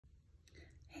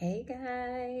Hey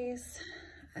guys,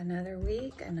 another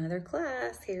week, another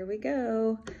class, here we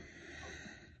go.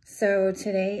 So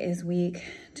today is week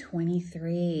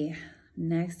 23,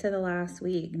 next to the last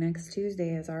week. Next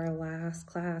Tuesday is our last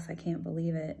class, I can't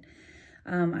believe it.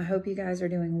 I hope you guys are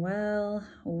doing well.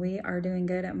 We are doing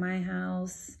good at my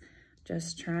house,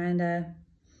 just trying to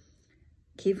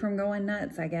keep from going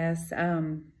nuts, I guess.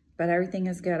 But everything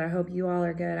is good. I hope you all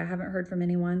are good. I haven't heard from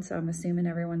anyone, so I'm assuming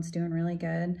everyone's doing really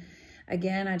good.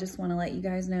 Again, I just want to let you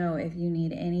guys know if you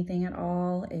need anything at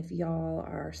all, if y'all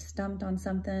are stumped on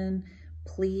something,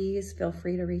 please feel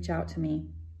free to reach out to me.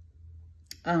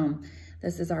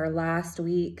 This is our last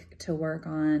week to work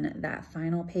on that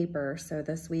final paper. So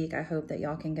this week, I hope that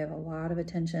y'all can give a lot of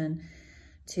attention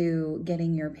to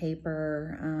getting your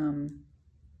paper,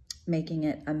 making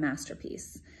it a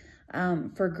masterpiece.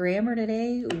 For grammar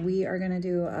today, we are going to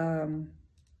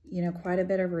do, quite a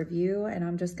bit of review, and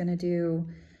I'm just going to do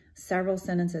several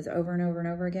sentences over and over and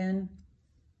over again.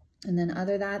 And then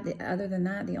other than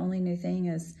that, the only new thing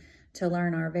is to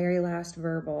learn our very last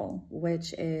verbal,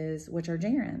 which are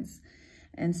gerunds.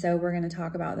 And so we're going to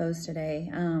talk about those today.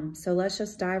 So let's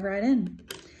just dive right in.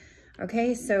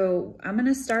 Okay, so I'm going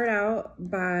to start out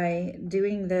by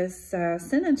doing this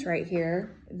sentence right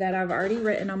here that I've already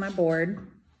written on my board.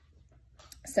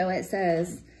 So it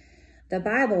says, "The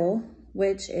Bible,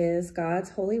 which is God's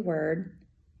holy word,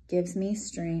 gives me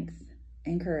strength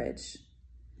and courage."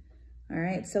 All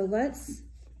right, so let's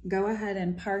go ahead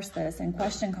and parse this and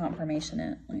question confirmation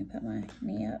it. Let me put my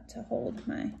knee up to hold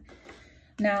my...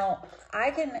 Now,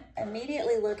 I can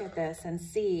immediately look at this and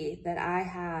see that I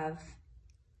have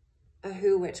a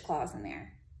who, which clause in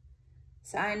there.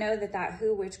 So I know that that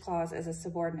who, which clause is a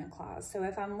subordinate clause. So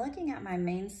if I'm looking at my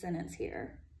main sentence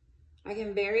here, I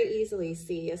can very easily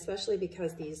see, especially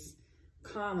because these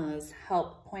commas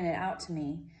help point it out to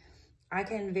me, I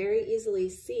can very easily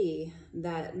see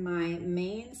that my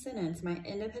main sentence, my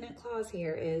independent clause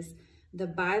here is, "The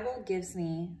Bible gives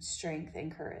me strength and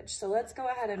courage." So let's go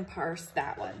ahead and parse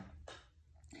that one.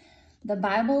 The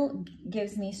Bible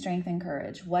gives me strength and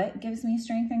courage. What gives me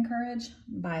strength and courage?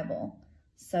 Bible.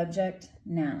 Subject,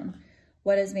 noun.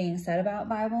 What is being said about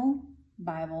Bible?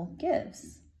 Bible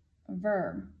gives.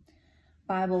 Verb.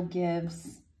 Bible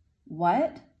gives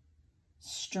what?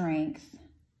 Strength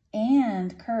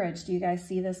and courage. Do you guys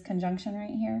see this conjunction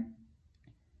right here?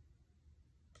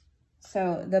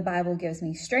 So the Bible gives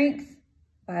me strength.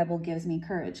 Bible gives me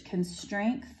courage. Can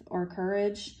strength or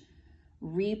courage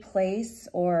replace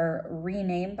or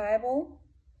rename Bible?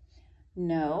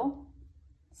 No.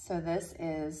 So this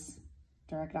is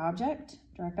direct object,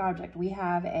 direct object. We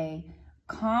have a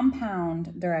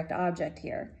compound direct object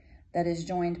here that is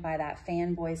joined by that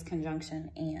fanboys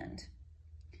conjunction and.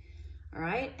 All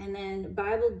right, and then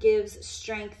Bible gives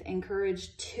strength and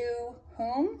courage to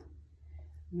whom?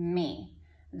 Me.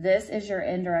 This is your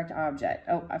indirect object.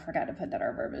 Oh, I forgot to put that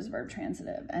our verb is verb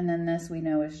transitive. And then this we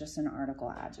know is just an article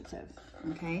adjective,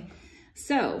 okay?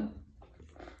 So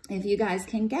if you guys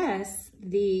can guess,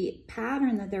 the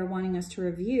pattern that they're wanting us to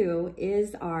review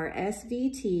is our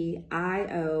SVT,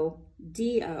 IO,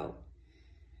 DO.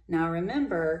 Now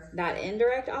remember, that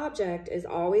indirect object is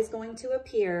always going to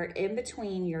appear in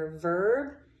between your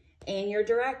verb and your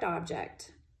direct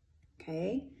object,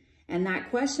 okay? And that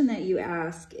question that you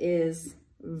ask is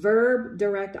verb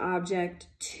direct object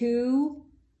to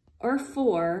or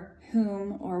for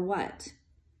whom or what?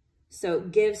 So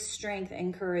give strength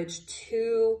and courage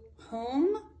to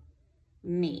whom?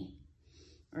 Me,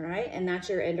 all right? And that's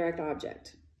your indirect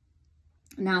object.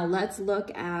 Now let's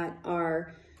look at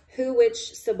our who,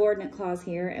 which subordinate clause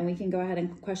here, and we can go ahead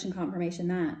and question confirmation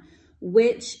that.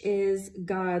 Which is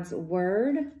God's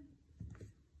word.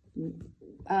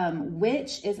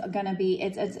 Which is gonna be,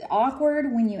 it's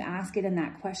awkward when you ask it in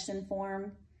that question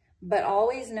form, but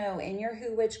always know in your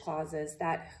who, which clauses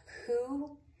that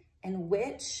who and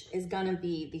which is gonna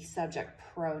be the subject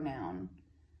pronoun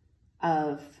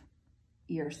of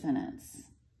your sentence,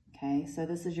 okay? So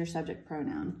this is your subject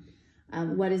pronoun.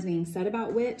 What is being said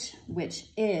about which? Which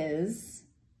is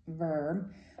verb.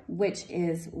 Which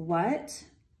is what?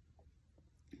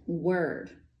 Word.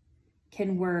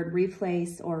 Can word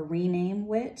replace or rename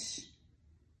which?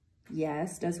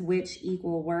 Yes. Does which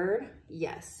equal word?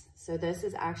 Yes. So this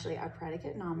is actually a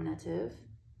predicate nominative.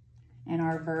 And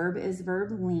our verb is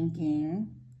verb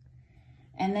linking.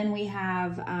 And then we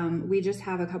have, we just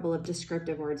have a couple of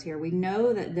descriptive words here. We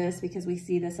know that this, because we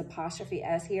see this apostrophe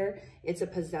S here, it's a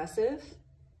possessive.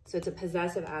 So it's a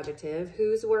possessive adjective.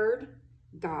 Whose word?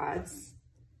 God's.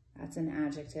 That's an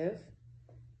adjective.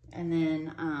 And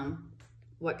then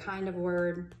what kind of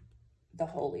word? the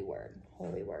holy word.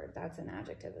 Holy word, that's an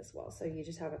adjective as well. So you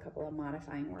just have a couple of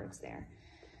modifying words there.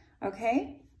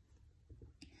 Okay?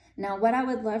 Now, what I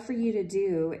would love for you to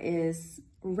do is,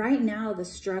 right now, the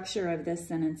structure of this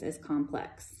sentence is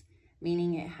complex,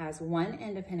 meaning it has one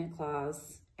independent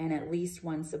clause and at least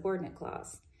one subordinate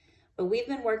clause. But we've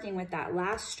been working with that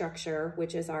last structure,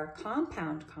 which is our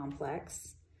compound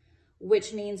complex,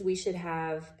 which means we should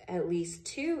have at least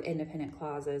 2 independent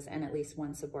clauses and at least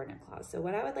 1 subordinate clause. So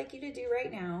what I would like you to do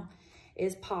right now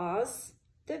is pause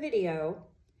the video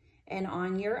and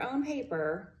on your own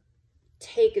paper,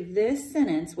 take this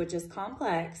sentence, which is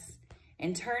complex,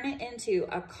 and turn it into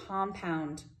a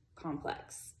compound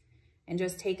complex. And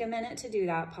just take a minute to do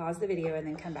that, pause the video, and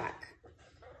then come back.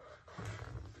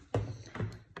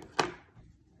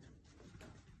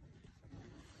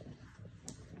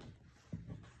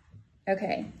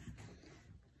 Okay,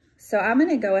 so I'm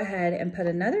going to go ahead and put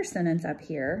another sentence up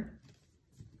here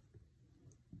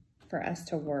for us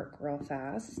to work real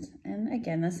fast. And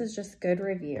again, this is just good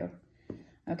review.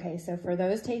 Okay, so for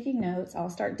those taking notes, I'll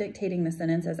start dictating the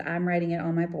sentence as I'm writing it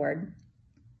on my board.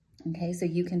 Okay, so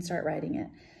you can start writing it.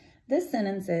 This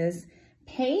sentence is,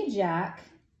 pay Jack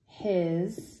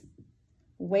his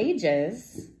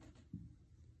wages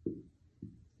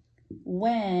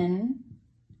when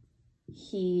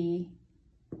he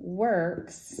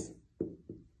works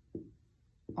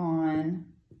on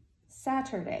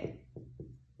Saturday.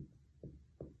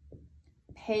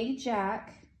 Pay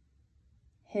Jack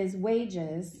his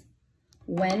wages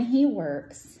when he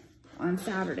works on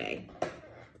Saturday.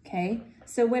 Okay,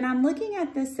 so when I'm looking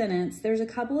at this sentence, there's a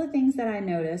couple of things that I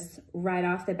notice right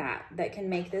off the bat that can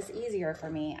make this easier for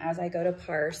me as I go to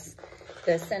parse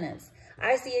this sentence.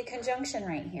 I see a conjunction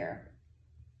right here.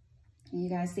 You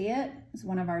guys see it? It's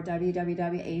one of our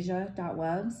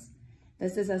www.asia.webs.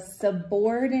 This is a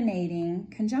subordinating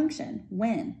conjunction,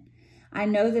 when. I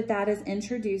know that that is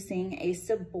introducing a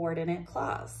subordinate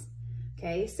clause.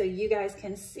 Okay, so you guys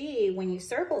can see when you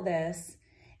circle this,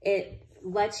 it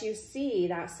lets you see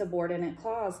that subordinate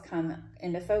clause come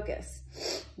into focus.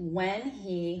 When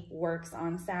he works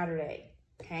on Saturday.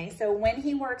 Okay, so when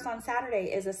he works on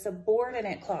Saturday is a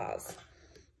subordinate clause.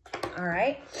 All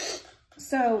right,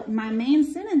 so my main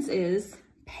sentence is,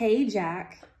 pay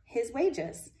Jack his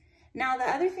wages. Now, the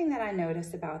other thing that I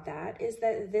noticed about that is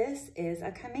that this is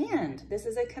a command. This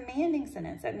is a commanding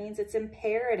sentence. That means it's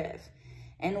imperative.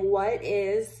 And what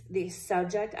is the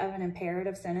subject of an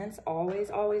imperative sentence?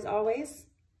 Always, always, always.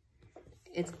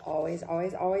 It's always,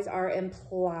 always, always our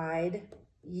implied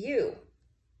you.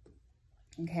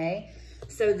 Okay?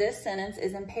 So this sentence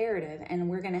is imperative, and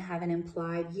we're going to have an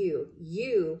implied you.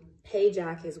 You pay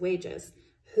Jack his wages.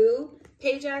 Who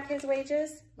pay Jack his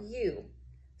wages? You.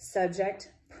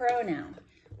 Subject, pronoun.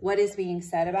 What is being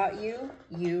said about you?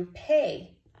 You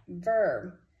pay.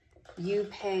 Verb. You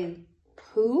pay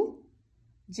who?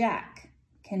 Jack.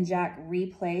 Can Jack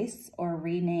replace or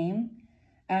rename?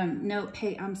 No,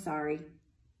 pay, I'm sorry.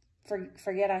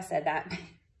 Forget I said that.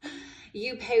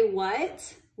 You pay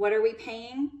what? What are we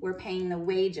paying? We're paying the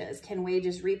wages. Can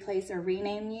wages replace or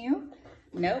rename you?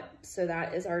 Nope. So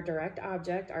that is our direct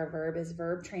object. Our verb is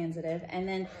verb transitive. And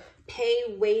then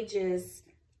pay wages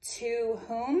to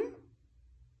whom?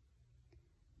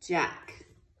 Jack.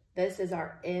 This is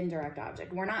our indirect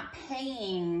object. We're not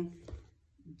paying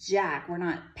Jack. We're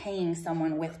not paying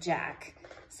someone with Jack.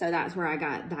 So that's where I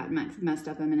got that messed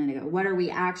up a minute ago. What are we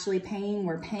actually paying?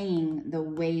 We're paying the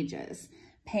wages.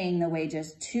 Paying the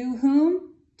wages to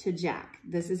whom? To Jack.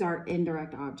 This is our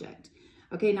indirect object.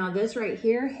 Okay, now this right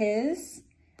here, his,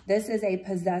 this is a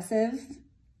possessive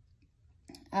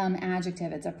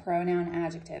adjective. It's a pronoun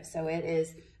adjective. So it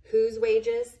is whose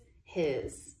wages?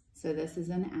 His. So this is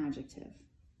an adjective.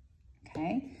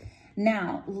 Okay.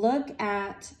 Now, look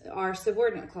at our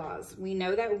subordinate clause. We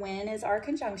know that when is our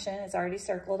conjunction. It's already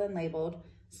circled and labeled.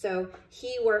 So,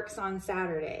 he works on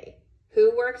Saturday.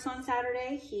 Who works on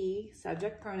Saturday? He,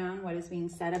 subject pronoun. What is being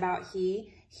said about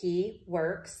he? He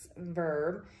works,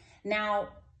 verb. Now,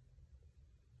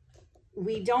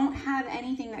 we don't have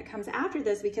anything that comes after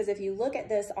this because if you look at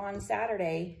this on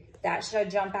Saturday, that should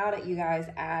jump out at you guys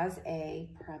as a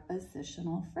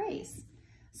prepositional phrase.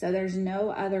 So there's no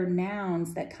other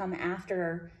nouns that come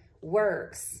after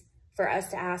works for us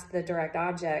to ask the direct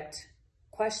object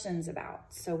questions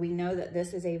about. So we know that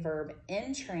this is a verb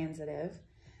intransitive,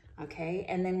 okay?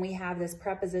 And then we have this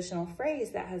prepositional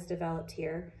phrase that has developed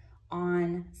here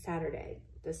on Saturday.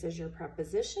 This is your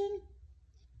preposition,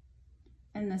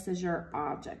 and this is your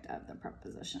object of the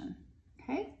preposition,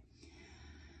 okay?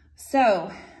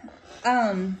 So,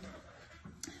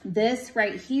 This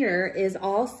right here is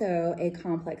also a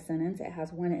complex sentence. It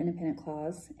has one independent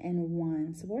clause and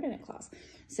one subordinate clause.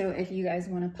 So if you guys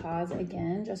want to pause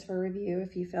again, just for review,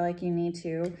 if you feel like you need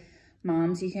to,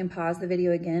 moms, you can pause the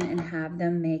video again and have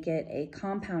them make it a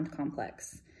compound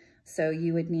complex. So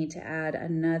you would need to add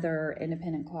another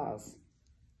independent clause.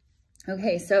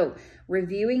 Okay, so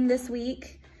reviewing this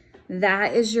week,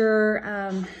 that is your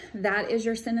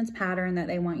sentence pattern that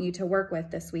they want you to work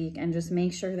with this week, and just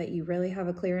make sure that you really have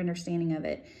a clear understanding of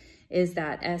it, is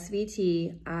that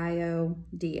SVT, IO,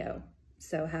 DO.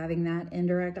 So having that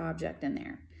indirect object in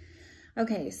there.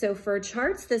 Okay, so for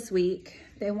charts this week,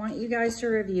 they want you guys to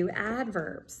review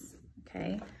adverbs,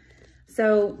 okay?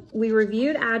 So we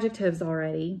reviewed adjectives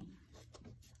already.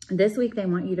 This week, they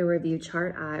want you to review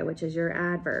chart I, which is your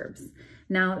adverbs.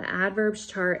 Now, the adverbs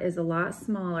chart is a lot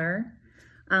smaller,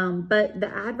 but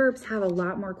the adverbs have a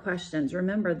lot more questions.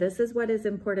 Remember, this is what is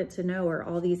important to know, are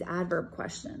all these adverb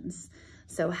questions.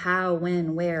 So how,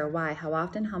 when, where, why, how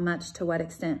often, how much, to what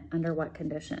extent, under what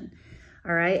condition.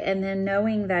 All right, and then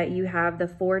knowing that you have the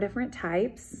 4 different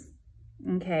types,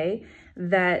 okay,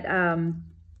 that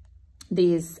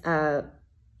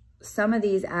some of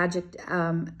these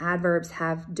adverbs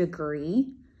have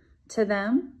degree to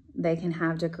them. They can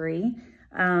have degree.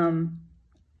 And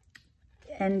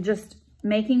just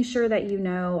making sure that you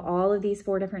know all of these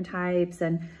 4 different types,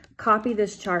 and copy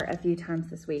this chart a few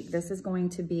times this week. This is going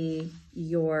to be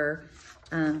your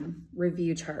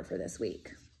review chart for this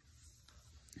week.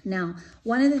 Now,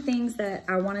 one of the things that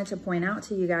I wanted to point out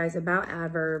to you guys about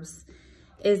adverbs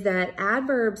is that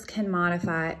adverbs can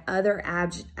modify other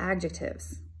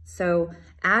adjectives. So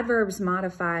adverbs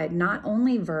modify not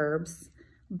only verbs,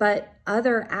 but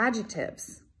other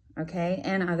adjectives, okay,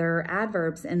 and other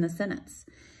adverbs in the sentence.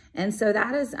 And so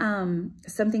that is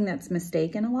something that's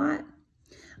mistaken a lot.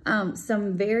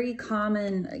 Some very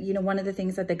common, one of the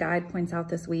things that the guide points out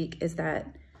this week is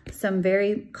that some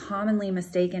very commonly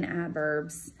mistaken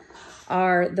adverbs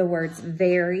are the words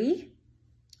very,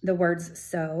 the words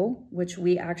so, which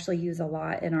we actually use a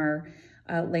lot in our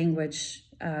language.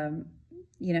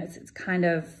 It's kind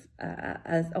of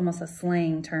almost a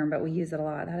slang term, but we use it a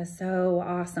lot. That is so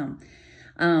awesome.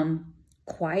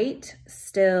 Quite,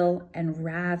 still, and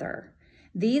rather.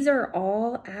 These are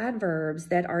all adverbs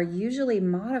that are usually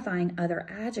modifying other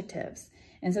adjectives.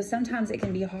 And so sometimes it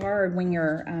can be hard when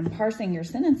you're parsing your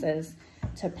sentences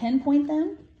to pinpoint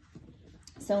them.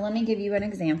 So let me give you an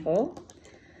example.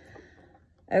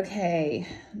 Okay,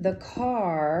 the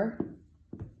car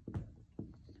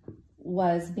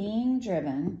was being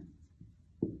driven.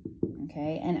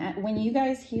 Okay, and when you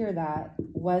guys hear that,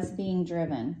 was being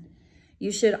driven,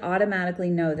 you should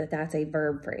automatically know that that's a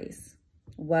verb phrase.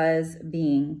 Was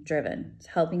being driven. It's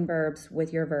helping verbs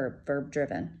with your verb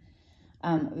driven.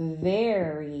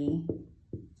 Very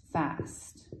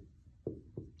fast.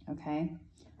 Okay,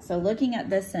 so looking at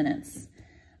this sentence,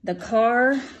 the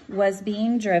car was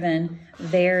being driven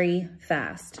very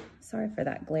fast. Sorry for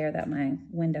that glare that my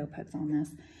window puts on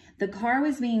this. The car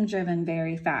was being driven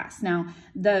very fast. Now,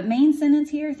 the main sentence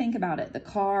here, think about it. The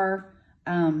car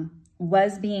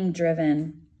was being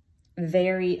driven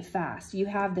very fast. You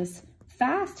have this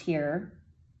fast here,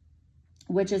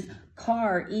 which is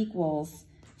car equals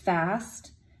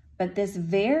fast, but this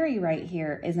very right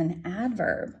here is an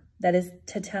adverb that is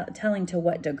telling to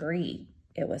what degree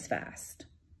it was fast.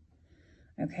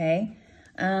 Okay,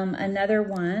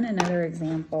 another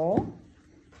example.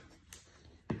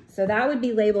 So that would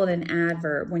be labeled an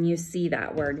adverb when you see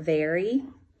that word very.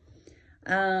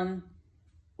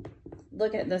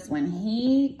 Look at this one.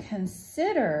 He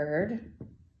considered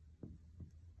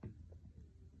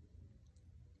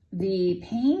the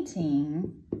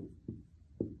painting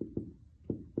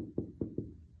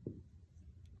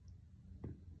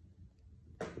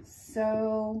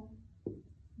so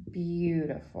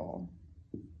beautiful.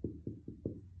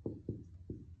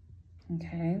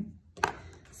 Okay.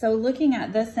 So looking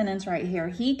at this sentence right here,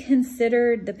 he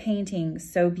considered the painting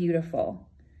so beautiful.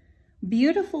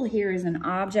 Beautiful here is an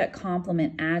object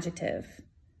complement adjective.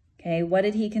 Okay, what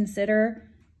did he consider?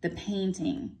 The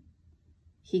painting.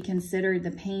 He considered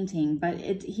the painting, but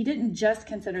he didn't just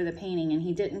consider the painting, and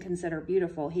he didn't consider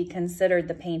beautiful. He considered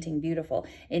the painting beautiful.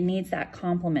 It needs that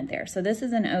complement there. So this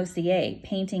is an OCA,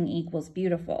 painting equals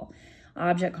beautiful,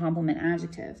 object complement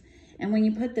adjective. And when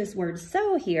you put this word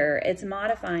so here, it's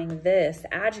modifying this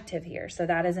adjective here. So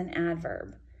that is an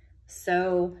adverb.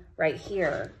 So right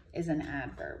here is an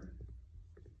adverb.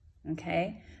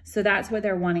 Okay, so that's what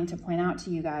they're wanting to point out to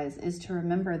you guys, is to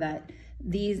remember that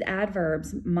these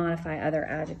adverbs modify other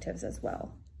adjectives as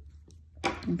well.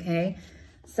 Okay,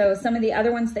 so some of the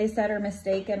other ones they said are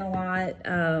mistaken a lot.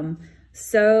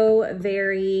 So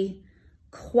very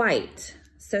quite.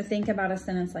 So think about a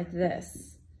sentence like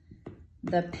this.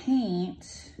 The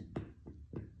paint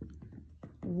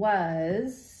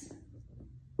was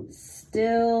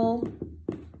still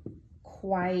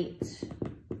quite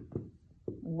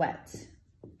wet.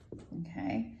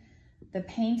 Okay. The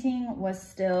painting was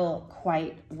still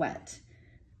quite wet.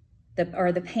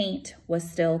 The paint was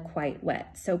still quite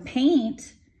wet. So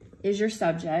paint is your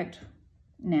subject,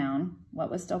 noun.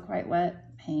 What was still quite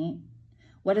wet? Paint.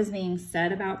 What is being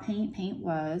said about paint? Paint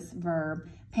was, verb.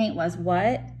 Paint was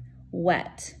what?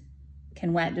 Wet.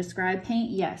 Can wet describe paint?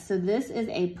 Yes. So this is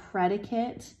a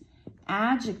predicate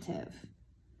adjective.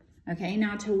 Okay,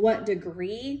 now to what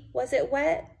degree was it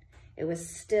wet? It was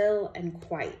still and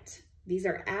quite. These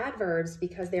are adverbs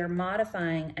because they are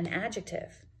modifying an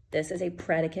adjective. This is a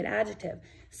predicate adjective.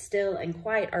 Still and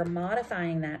quite are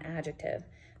modifying that adjective.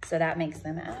 So that makes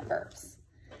them adverbs.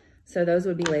 So those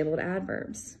would be labeled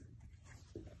adverbs.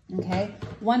 Okay,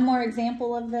 one more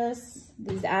example of this.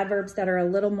 These adverbs that are a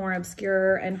little more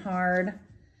obscure and hard.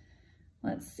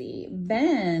 Let's see.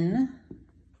 Ben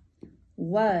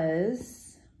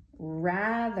was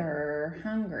rather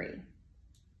hungry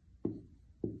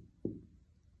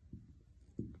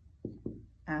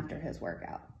after his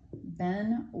workout.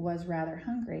 Ben was rather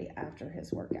hungry after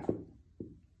his workout.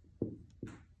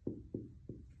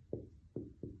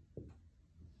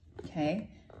 Okay.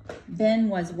 Ben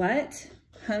was what?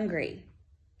 Hungry.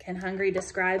 Can hungry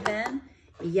describe Ben?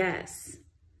 Yes.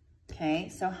 Okay,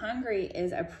 so hungry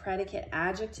is a predicate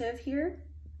adjective here.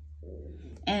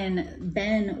 And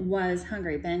Ben was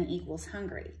hungry. Ben equals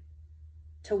hungry.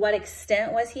 To what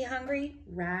extent was he hungry?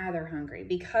 Rather hungry.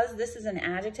 Because this is an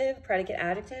adjective, predicate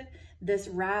adjective, this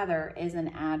rather is an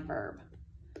adverb.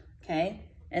 Okay?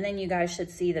 And then you guys should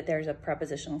see that there's a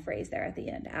prepositional phrase there at the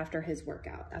end, after his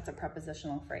workout. That's a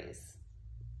prepositional phrase.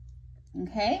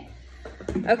 Okay?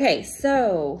 Okay,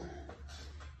 so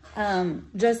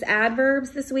just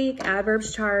adverbs this week,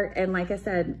 adverbs chart. And like I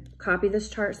said, copy this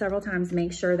chart several times.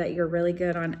 Make sure that you're really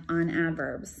good on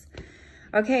adverbs.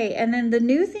 Okay, and then the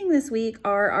new thing this week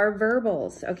are our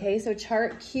verbals. Okay, so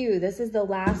chart Q, this is the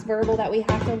last verbal that we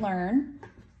have to learn.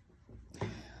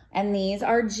 And these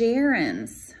are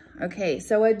gerunds. Okay,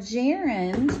 so a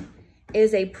gerund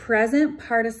is a present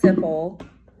participle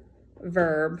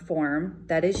verb form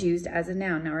that is used as a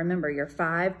noun. Now remember, your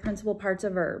 5 principal parts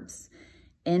of verbs: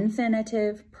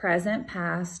 infinitive, present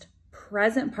past,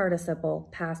 present participle,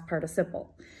 past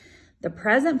participle. The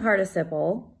present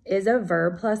participle is a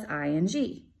verb plus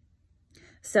ing.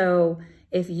 So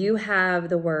if you have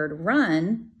the word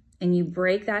run and you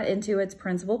break that into its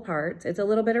principal parts, it's a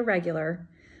little bit irregular,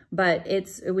 but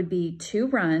it would be to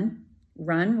run,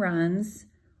 run, runs,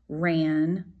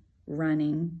 ran,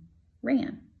 running,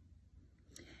 ran.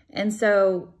 And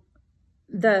so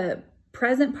the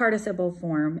present participle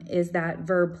form is that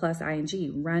verb plus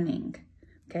ing, running.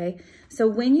 Okay, so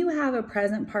when you have a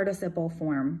present participle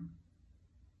form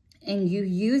and you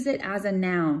use it as a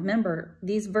noun, remember,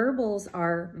 these verbals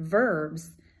are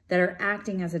verbs that are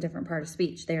acting as a different part of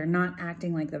speech. They are not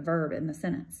acting like the verb in the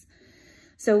sentence.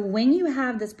 So when you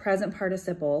have this present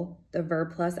participle, the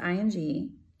verb plus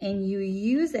ing, and you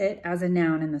use it as a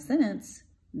noun in the sentence,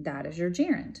 that is your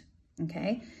gerund,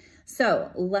 okay?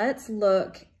 So let's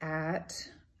look at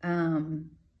some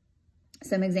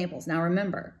examples. Now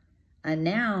remember, a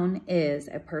noun is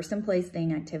a person, place,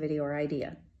 thing, activity, or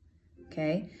idea,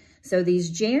 okay? So these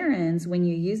gerunds, when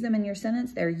you use them in your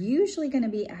sentence, they're usually going to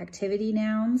be activity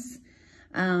nouns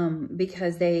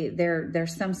because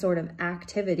there's some sort of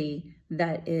activity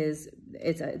that is,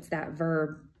 it's that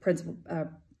verb principle,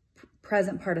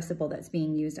 present participle that's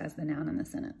being used as the noun in the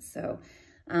sentence. So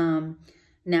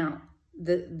now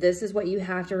this is what you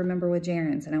have to remember with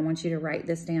gerunds, and I want you to write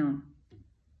this down.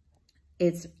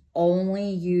 It's only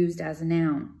used as a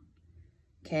noun.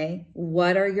 Okay,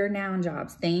 what are your noun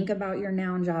jobs? Think about your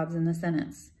noun jobs in the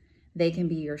sentence. They can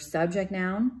be your subject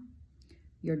noun,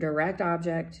 your direct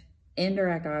object,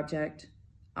 indirect object,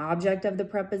 object of the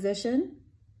preposition,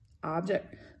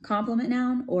 object complement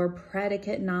noun, or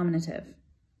predicate nominative.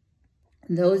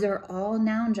 Those are all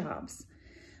noun jobs.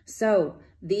 So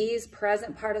these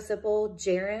present participle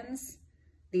gerunds,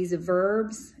 these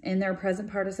verbs in their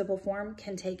present participle form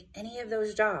can take any of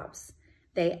those jobs.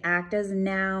 They act as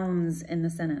nouns in the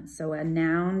sentence. So a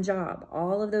noun job,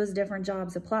 all of those different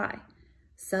jobs apply.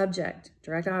 Subject,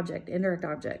 direct object, indirect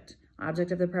object,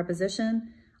 object of the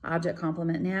preposition, object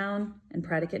complement noun, and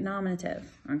predicate nominative,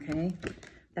 okay?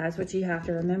 That's what you have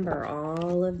to remember,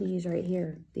 all of these right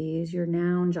here. These are your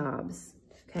noun jobs,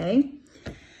 okay?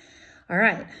 All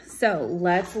right, so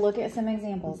let's look at some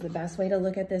examples. The best way to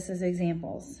look at this is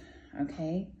examples.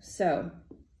 Okay, so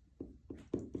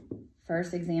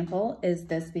first example is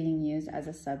this being used as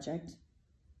a subject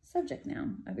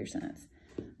noun of your sentence.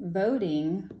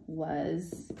 Voting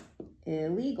was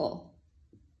illegal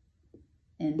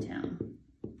in town.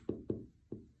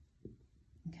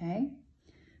 Okay,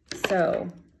 so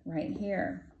right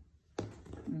here,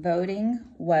 voting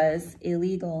was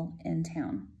illegal in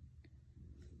town.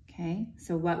 Okay,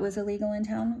 so what was illegal in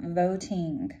town?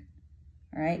 Voting.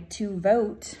 All right, to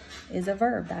vote is a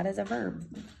verb. That is a verb,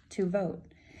 to vote.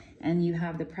 And you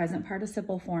have the present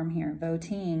participle form here,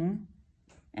 voting,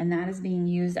 and that is being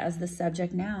used as the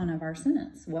subject noun of our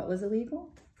sentence. What was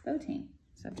illegal? Voting,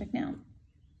 subject noun.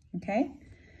 Okay,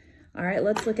 all right,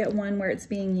 let's look at one where it's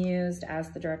being used as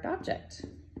the direct object.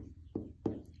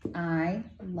 I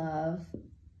love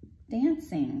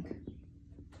dancing.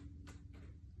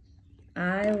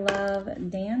 I love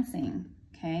dancing.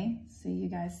 Okay, so you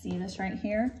guys see this right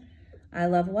here? I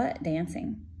love what?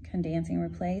 Dancing. Can dancing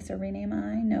replace or rename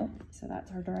I? Nope. So that's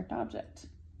our direct object.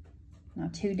 Now,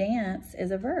 to dance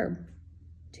is a verb.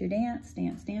 To dance,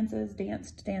 dance, dances,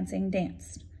 danced, dancing,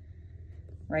 danced.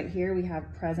 Right here we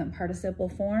have present participle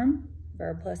form,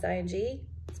 verb plus ing.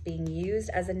 It's being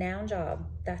used as a noun job.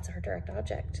 That's our direct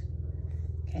object.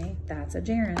 Okay, that's a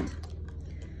gerund.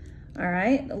 All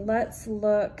right, let's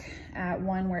look at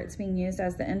one where it's being used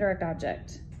as the indirect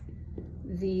object.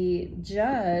 The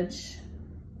judge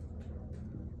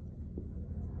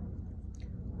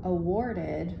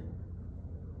awarded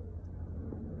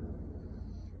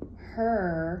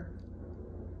her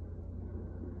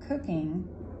cooking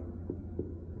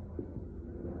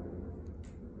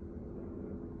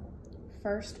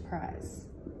first prize.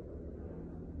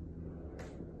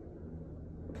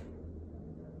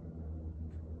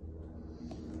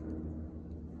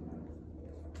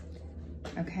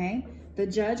 Okay, the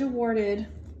judge awarded,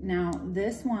 now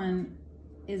this one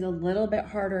is a little bit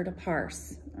harder to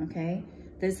parse, okay?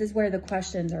 This is where the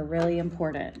questions are really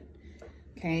important.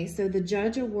 Okay, so the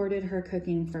judge awarded her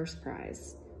cooking first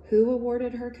prize. Who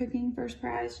awarded her cooking first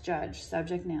prize? Judge,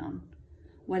 subject noun.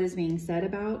 What is being said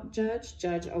about judge?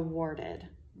 Judge awarded,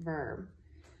 verb.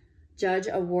 Judge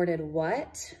awarded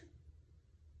what?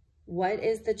 What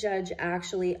is the judge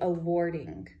actually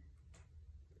awarding?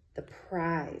 The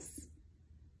prize.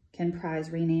 Can prize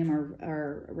rename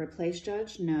or replace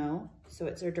judge? No. So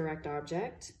it's your direct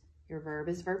object. Your verb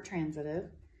is verb transitive.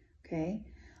 Okay.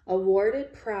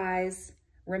 Awarded prize.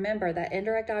 Remember that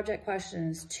indirect object question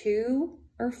is to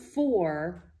or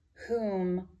for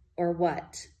whom or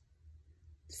what.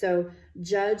 So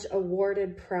judge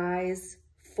awarded prize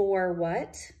for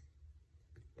what?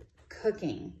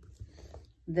 Cooking.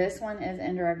 This one is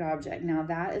indirect object. Now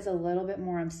that is a little bit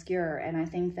more obscure, and I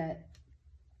think that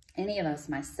any of us,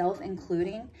 myself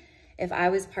including, if I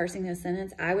was parsing this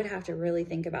sentence, I would have to really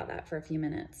think about that for a few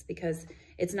minutes because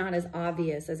it's not as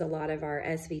obvious as a lot of our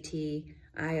SVT,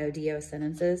 IODO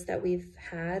sentences that we've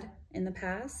had in the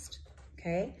past,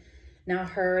 okay? Now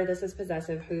her, this is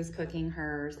possessive, who's cooking,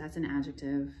 hers, that's an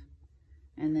adjective.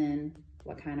 And then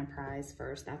what kind of prize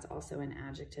first, that's also an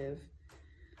adjective.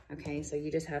 Okay, so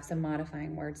you just have some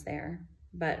modifying words there.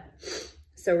 But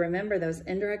so remember those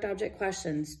indirect object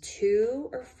questions, to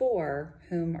or for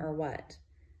whom or what?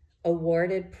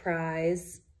 Awarded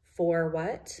prize for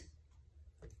what?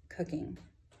 Cooking.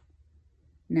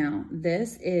 Now,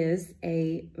 this is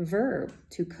a verb,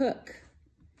 to cook.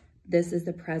 This is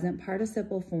the present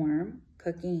participle form,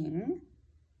 cooking,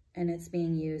 and it's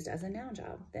being used as a noun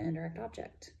job, the indirect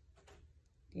object.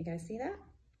 Do you guys see that?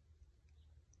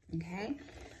 Okay.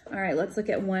 All right, let's look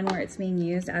at one where it's being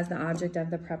used as the object of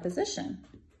the preposition.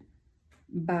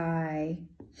 By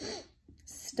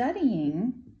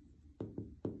studying,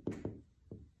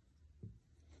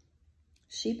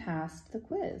 she passed the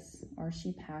quiz, or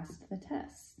she passed the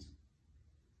test.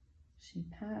 She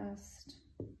passed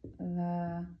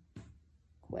the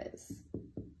quiz.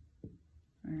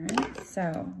 All right,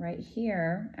 so right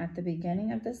here at the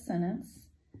beginning of this sentence,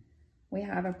 we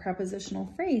have a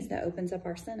prepositional phrase that opens up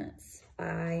our sentence.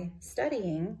 By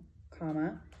studying,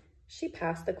 comma, she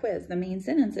passed the quiz. The main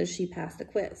sentence is she passed the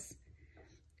quiz.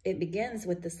 It begins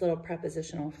with this little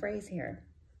prepositional phrase here.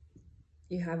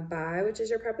 You have by, which is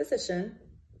your preposition,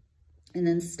 and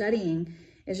then studying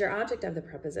is your object of the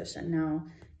preposition. Now,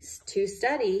 to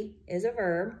study is a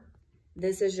verb.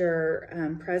 This is your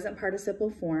present participle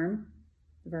form,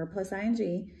 verb plus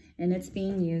ing, and it's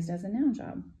being used as a noun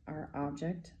job, our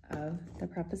object of the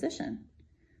preposition,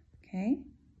 okay?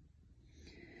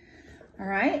 All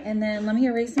right, and then let me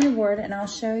erase my board and I'll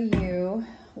show you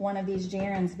one of these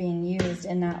gerunds being used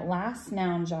in that last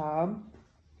noun job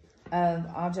of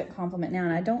object complement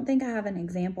noun. I don't think I have an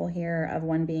example here of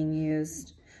one being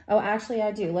used. Oh, actually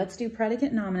I do. Let's do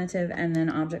predicate nominative and then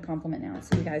object complement noun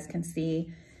so you guys can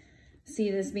see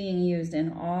this being used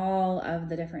in all of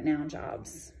the different noun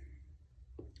jobs.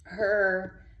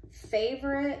 Her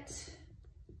favorite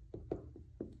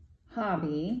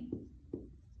hobby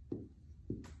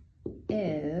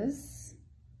is,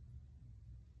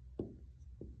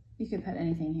 you could put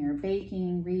anything here,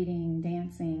 baking, reading,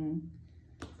 dancing.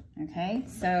 Okay,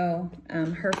 so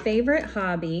her favorite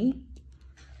hobby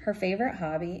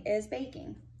is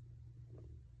baking.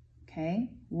 Okay,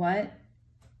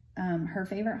 her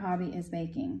favorite hobby is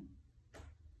baking.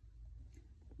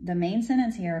 The main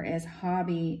sentence here is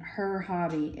hobby, her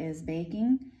hobby is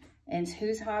baking. And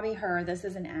whose hobby? Her. This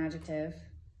is an adjective.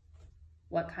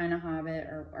 What kind of hobby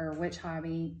or which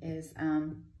hobby is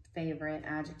favorite,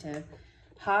 adjective.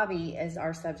 Hobby is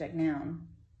our subject noun.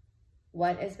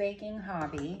 What is baking?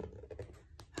 Hobby.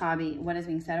 Hobby, what is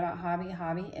being said about hobby?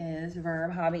 Hobby is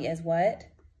verb. Hobby is what?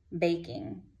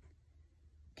 Baking.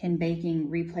 Can baking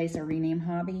replace or rename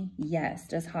hobby? Yes.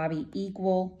 Does hobby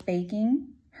equal baking?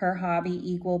 Her hobby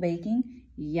equal baking?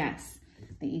 Yes.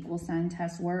 The equal sign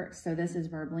test works. So this is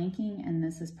verb linking and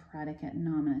this is predicate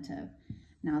nominative.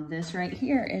 Now this right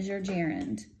here is your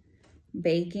gerund.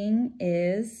 Baking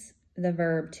is the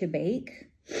verb to bake.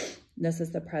 This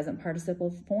is the present participle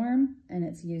form and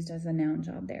it's used as a noun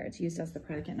job there. It's used as the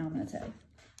predicate nominative.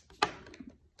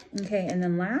 Okay, and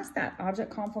then last, that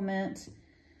object complement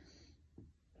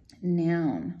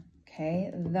noun.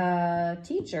 Okay, the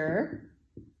teacher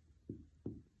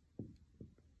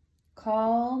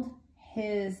called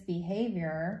his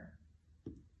behavior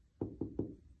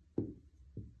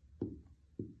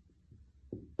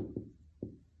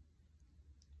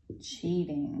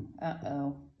cheating.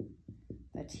 Uh-oh.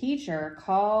 The teacher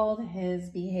called his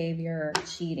behavior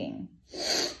cheating.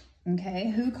 Okay,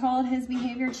 who called his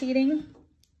behavior cheating?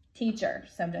 Teacher,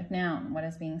 subject noun. What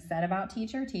is being said about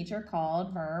teacher? Teacher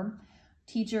called, verb.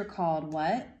 Teacher called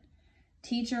what?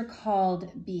 Teacher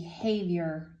called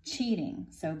behavior cheating.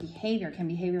 So behavior, can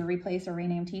behavior replace or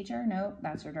rename teacher? Nope,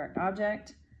 that's your direct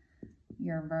object.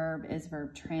 Your verb is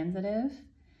verb transitive.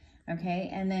 Okay,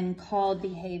 and then called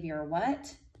behavior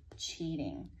what?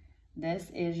 Cheating.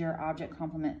 This is your object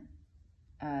complement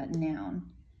noun.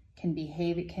 Can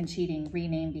cheating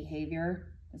rename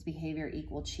behavior? Does behavior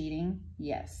equal cheating?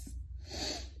 Yes.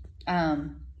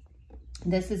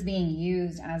 This is being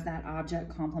used as that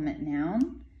object complement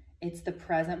noun. It's the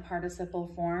present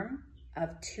participle form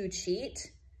of to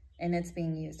cheat, and it's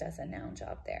being used as a noun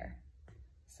job there.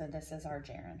 So this is our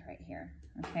gerund right here,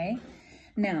 okay?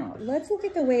 Now, let's look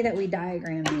at the way that we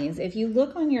diagram these. If you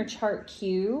look on your chart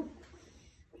Q,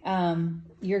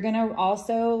 you're gonna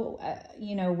also,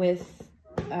 with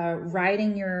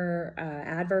writing your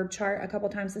adverb chart a couple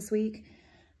times this week,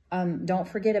 don't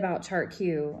forget about chart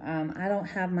Q. I don't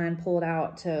have mine pulled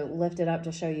out to lift it up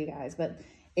to show you guys, but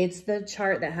it's the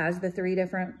chart that has the 3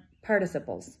 different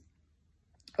participles,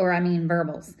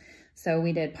 verbals. So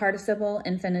we did participle,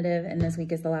 infinitive, and this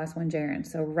week is the last one, gerund.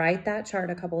 So write that chart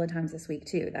a couple of times this week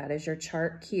too. That is your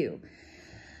chart Q.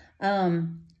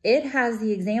 It has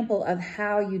the example of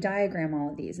how you diagram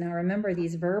all of these. Now remember,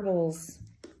 these verbals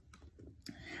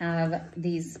have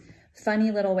these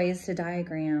funny little ways to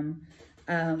diagram.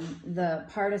 The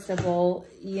participle,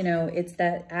 it's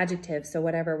that adjective. So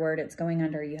whatever word it's going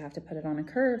under, you have to put it on a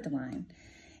curved line.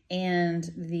 And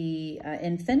the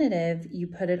infinitive, you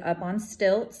put it up on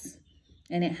stilts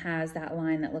and it has that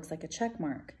line that looks like a check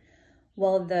mark.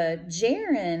 Well, the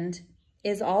gerund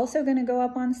is also going to go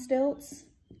up on stilts,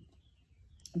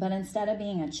 but instead of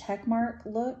being a check mark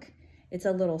look, it's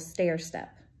a little stair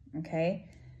step, okay?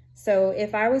 So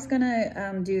if I was going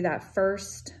to do that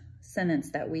first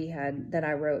sentence that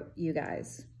I wrote you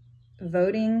guys,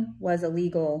 voting was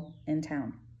illegal in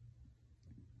town.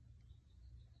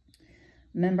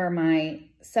 Remember, my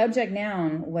subject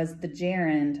noun was the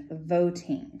gerund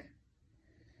voting.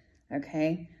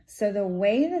 Okay, so the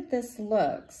way that this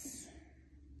looks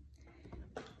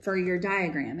for your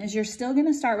diagram is you're still going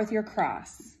to start with your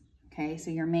cross. Okay,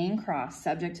 so your main cross,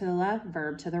 subject to the left,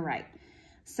 verb to the right.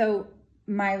 So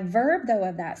my verb, though,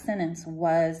 of that sentence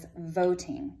was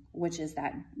voting, which is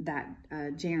that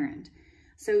gerund.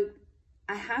 So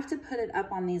I have to put it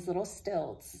up on these little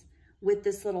stilts with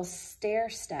this little stair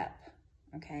step,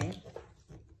 okay?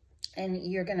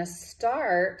 And you're going to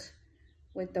start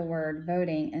with the word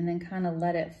voting and then kind of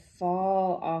let it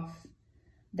fall off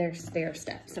their stair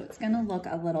step. So it's going to look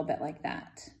a little bit like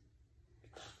that.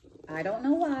 I don't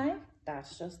know why.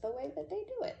 That's just the way that they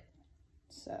do it.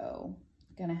 So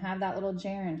going to have that little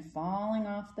gerund falling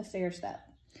off the stair step.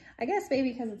 I guess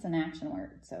maybe because it's an action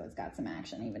word, so it's got some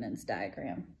action even in its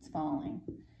diagram. It's falling.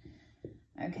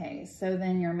 Okay, so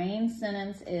then your main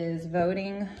sentence is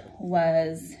voting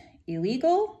was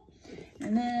illegal.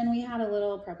 And then we had a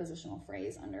little prepositional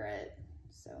phrase under it.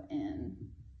 So in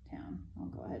town, I'll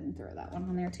go ahead and throw that one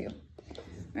on there too. All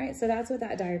right, so that's what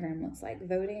that diagram looks like.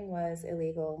 Voting was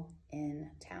illegal in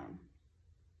town.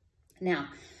 Now,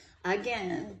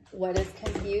 again, what is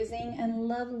confusing and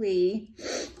lovely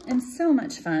and so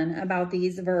much fun about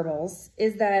these verbals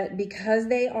is that because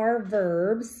they are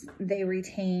verbs, they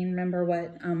retain, remember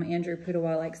what Andrew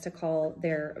Pudewa likes to call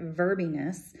their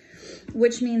verbiness,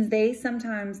 which means they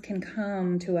sometimes can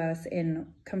come to us in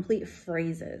complete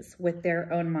phrases with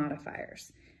their own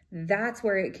modifiers. That's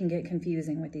where it can get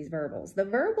confusing with these verbals. The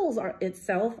verbals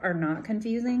itself are not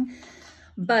confusing,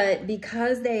 but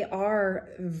because they are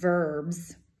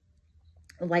verbs,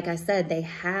 like I said, they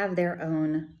have their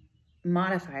own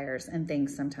modifiers and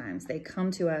things sometimes. They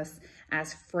come to us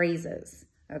as phrases,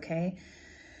 okay?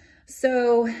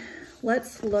 So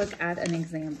let's look at an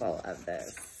example of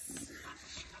this.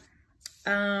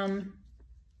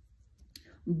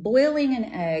 Boiling an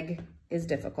egg is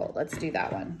difficult. Let's do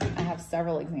that one. I have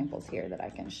several examples here that I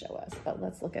can show us, but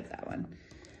let's look at that one.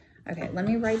 Okay, let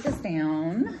me write this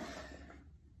down.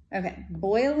 Okay,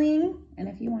 boiling, and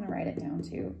if you want to write it down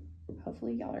too,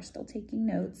 hopefully y'all are still taking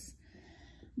notes.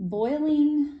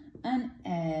 Boiling an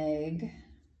egg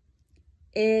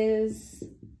is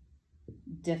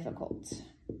difficult.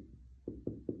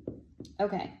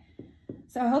 Okay,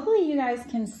 so hopefully you guys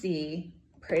can see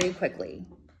pretty quickly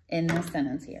in this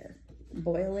sentence here.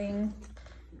 Boiling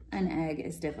an egg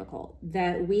is difficult.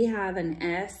 That we have an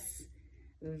S-V-L-P-A.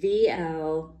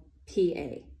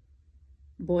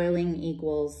 Boiling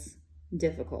equals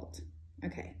difficult.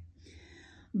 Okay.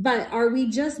 But are we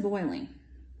just boiling?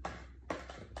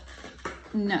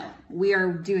 No. We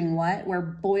are doing what? We're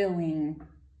boiling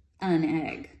an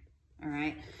egg. All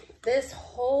right. This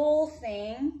whole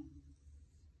thing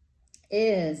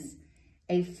is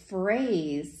a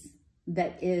phrase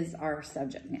that is our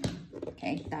subject noun.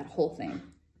 Okay. That whole thing.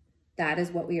 That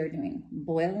is what we are doing.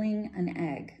 Boiling an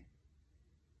egg.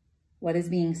 What is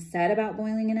being said about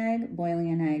boiling an egg?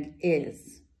 Boiling an egg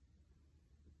is.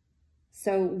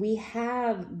 So we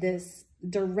have this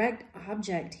direct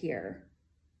object here.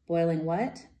 Boiling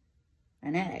what?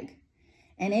 An egg.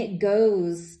 And it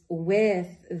goes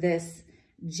with this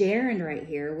gerund right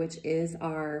here, which is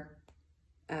our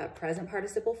present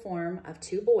participle form of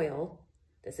to boil.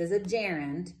 This is a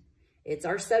gerund. It's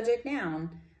our subject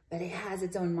noun, but it has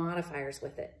its own modifiers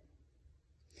with it.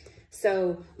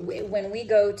 So when we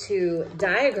go to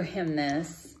diagram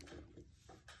this,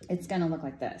 it's going to look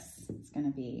like this. It's going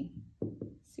to be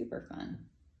super fun.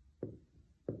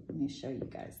 Let me show you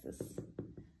guys this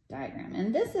diagram.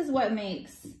 And this is what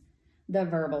makes the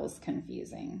verbals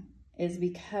confusing, is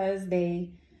because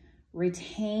they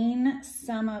retain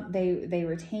some of their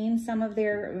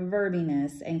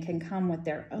verbiness and can come with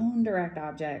their own direct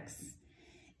objects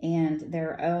and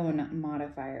their own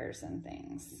modifiers and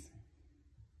things.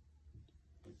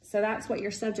 So that's what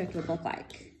your subject would look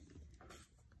like.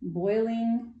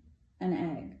 Boiling an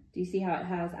egg. Do you see how it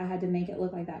has, I had to make it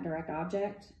look like that direct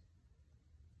object?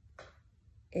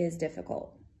 Is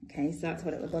difficult. Okay, so that's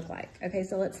what it would look like. Okay,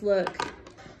 so let's look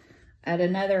at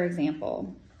another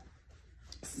example.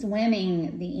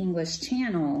 Swimming the English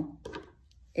Channel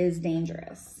is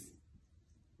dangerous.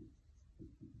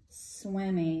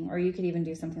 Swimming, or you could even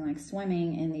do something like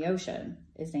swimming in the ocean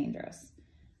is dangerous.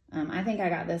 I think I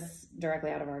got this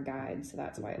directly out of our guide, so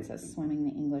that's why it says swimming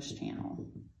the English Channel.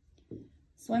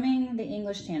 Swimming the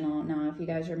English Channel. Now, if you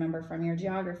guys remember from your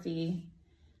geography,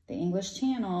 the English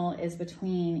Channel is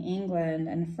between England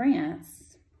and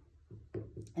France.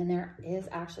 And there is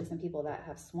actually some people that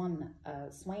have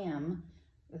swam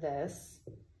this.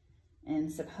 And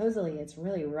supposedly it's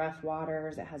really rough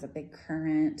waters. It has a big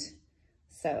current.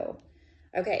 So,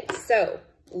 okay, so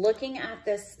looking at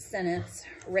this sentence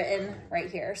written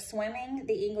right here, swimming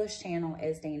the English Channel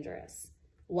is dangerous.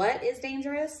 What is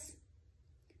dangerous?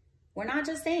 We're not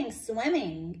just saying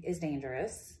swimming is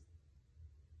dangerous.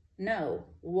 No,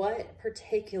 what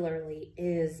particularly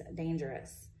is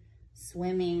dangerous?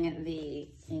 Swimming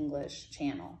the English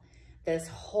Channel. This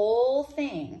whole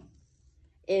thing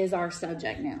is our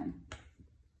subject noun.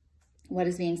 What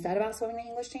is being said about swimming the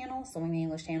English Channel? Swimming the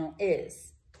English Channel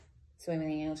is. Swimming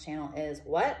the English Channel is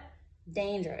what?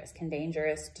 Dangerous. Can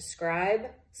dangerous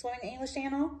describe swimming the English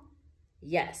Channel?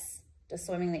 Yes. Does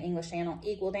swimming the English Channel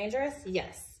equal dangerous?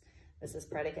 Yes. This is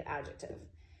predicate adjective.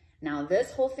 Now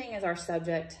this whole thing is our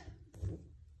subject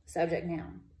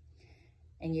noun.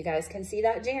 And you guys can see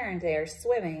that gerund there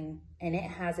swimming, and it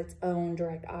has its own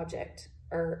direct object.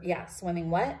 Or yeah, swimming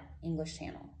what? English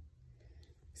Channel.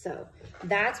 So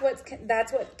that's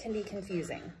what can be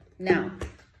confusing. Now,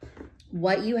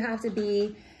 what you have to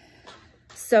be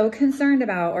so concerned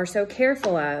about or so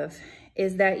careful of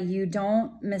is that you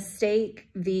don't mistake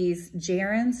these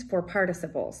gerunds for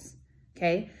participles,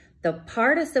 okay? The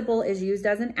participle is used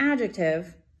as an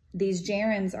adjective. These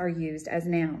gerunds are used as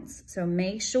nouns. So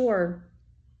make sure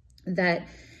that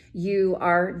you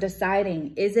are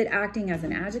deciding, is it acting as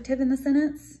an adjective in the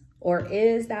sentence, or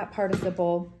is that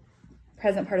participle,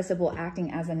 present participle,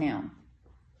 acting as a noun?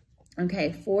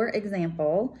 Okay, for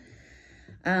example,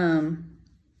 and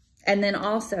then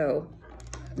also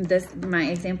my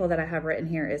example that I have written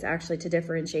here is actually to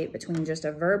differentiate between just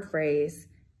a verb phrase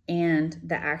and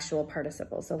the actual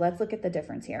participle. So let's look at the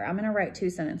difference here. I'm gonna write two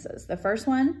sentences. The first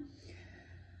one,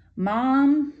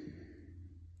 Mom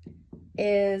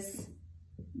is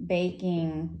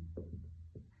baking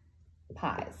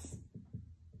pies.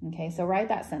 Okay, so write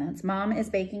that sentence. Mom is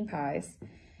baking pies.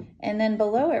 And then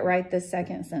below it, write the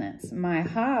second sentence. My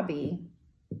hobby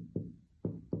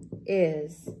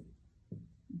is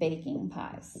baking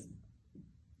pies.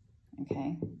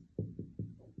 Okay.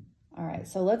 All right,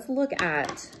 so let's look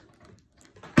at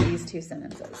these two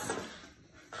sentences.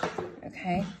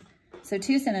 Okay, so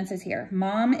two sentences here.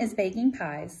 Mom is baking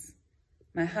pies.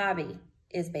 My hobby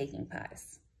is baking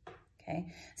pies.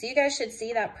 Okay, so you guys should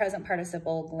see that present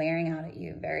participle glaring out at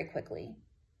you very quickly.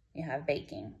 You have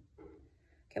baking.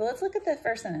 Okay, well, let's look at the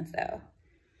first sentence though.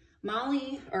 Mom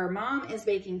is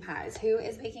baking pies. Who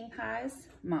is baking pies?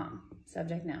 Mom,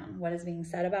 subject noun. What is being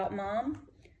said about mom?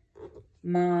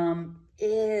 Mom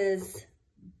is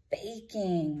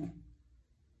baking.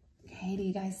 Okay, do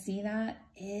you guys see that?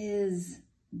 Is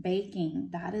baking.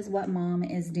 That is what mom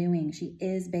is doing. She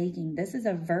is baking. This is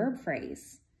a verb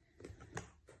phrase.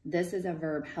 This is a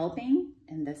verb helping,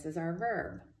 and this is our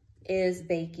verb. Is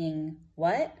baking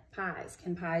what? Pies.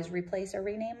 Can pies replace or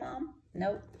rename mom?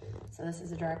 Nope. So this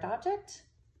is a direct object,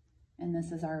 and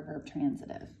this is our verb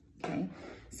transitive, okay?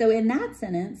 So in that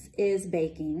sentence, is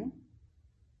baking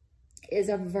is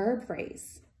a verb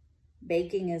phrase.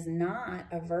 Baking is not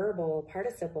a verbal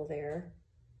participle there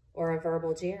or a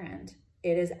verbal gerund.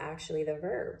 It is actually the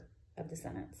verb of the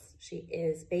sentence. She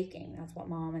is baking. That's what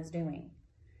mom is doing.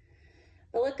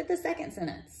 But look at the second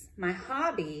sentence. My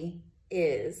hobby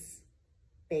is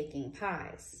baking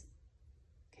pies,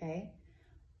 okay?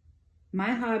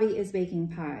 My hobby is baking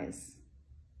pies.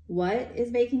 What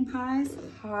is baking pies?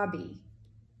 Hobby.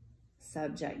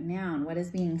 Subject noun. What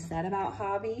is being said about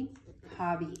hobby?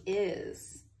 Hobby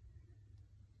is.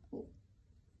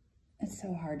 It's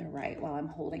so hard to write while I'm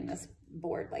holding this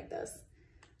board like this.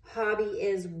 Hobby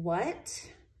is what?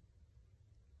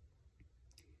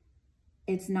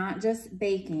 It's not just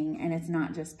baking and it's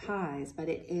not just pies, but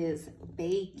it is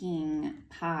baking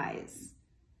pies.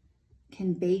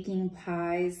 Can baking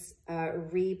pies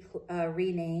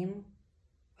rename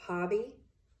hobby?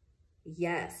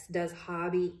 Yes. Does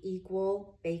hobby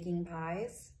equal baking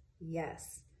pies?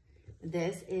 Yes.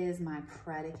 This is my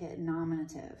predicate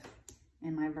nominative,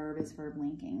 and my verb is verb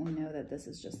linking. We know that this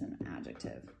is just an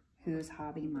adjective. Whose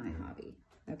hobby? My hobby.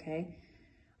 Okay?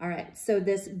 All right. So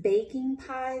this baking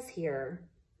pies here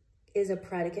is a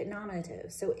predicate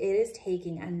nominative. So it is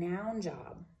taking a noun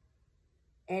job,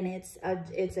 and it's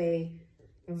a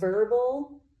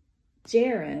verbal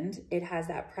gerund. It has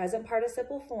that present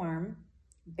participle form,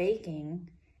 baking,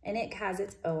 and it has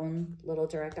its own little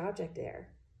direct object there,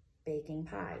 baking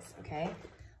pies, okay?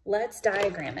 Let's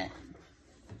diagram it.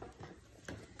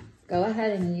 Go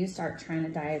ahead and you start trying to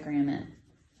diagram it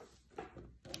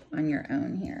on your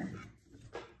own here.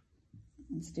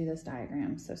 Let's do this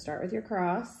diagram. So start with your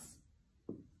cross,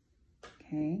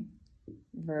 okay?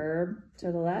 Verb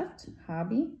to the left,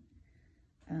 hobby.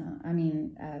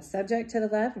 Subject to the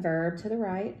left, verb to the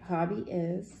right, hobby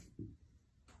is.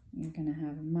 You're gonna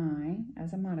have my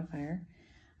as a modifier.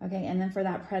 Okay, and then for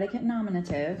that predicate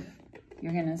nominative,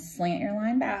 you're gonna slant your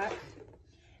line back.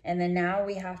 And then now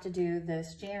we have to do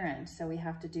this gerund. So we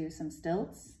have to do some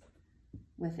stilts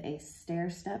with a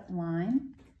stair-step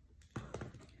line.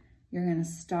 You're gonna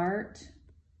start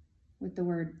with the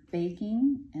word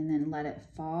baking and then let it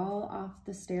fall off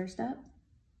the stair-step.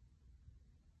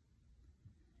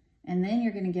 And then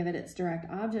you're gonna give it its direct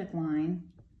object line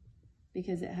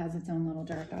because it has its own little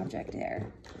direct object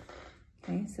there.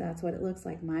 Okay, so that's what it looks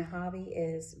like. My hobby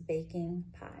is baking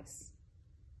pies.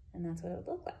 And that's what it would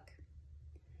look like.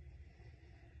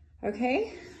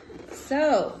 Okay,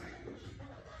 so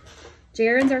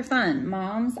gerunds are fun.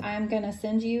 Moms, I'm gonna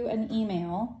send you an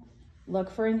email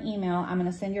look for an email. I'm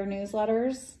going to send your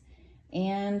newsletters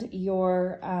and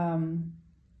your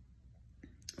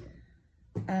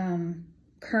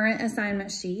current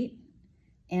assignment sheet,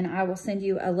 and I will send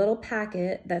you a little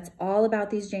packet that's all about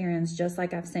these gerunds, just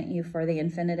like I've sent you for the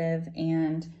infinitive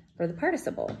and for the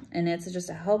participle, and it's just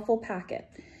a helpful packet.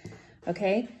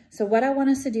 Okay, so what I want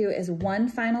us to do is one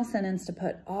final sentence to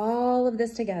put all of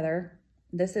this together.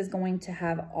 This is going to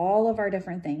have all of our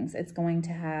different things. It's going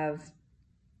to have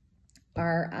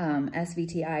our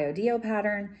SVT IODO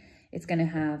pattern. It's going to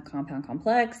have compound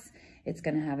complex. It's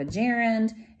going to have a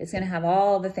gerund. It's going to have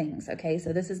all the things. Okay,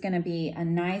 so this is going to be a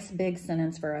nice big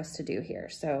sentence for us to do here.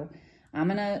 So I'm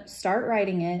going to start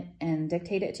writing it and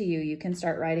dictate it to you. You can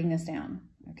start writing this down.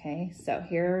 Okay, so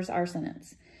here's our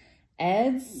sentence.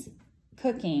 Ed's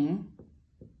cooking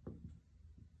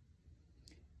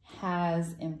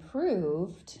has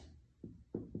improved.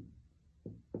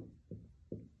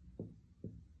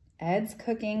 Ed's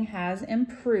cooking has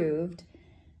improved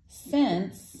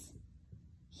since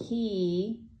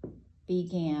he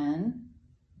began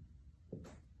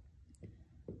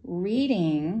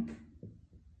reading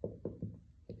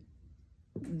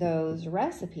those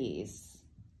recipes.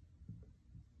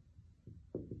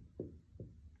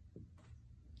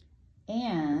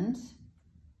 And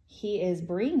he is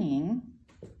bringing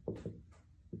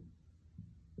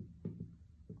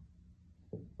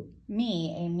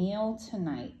me a meal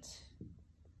tonight.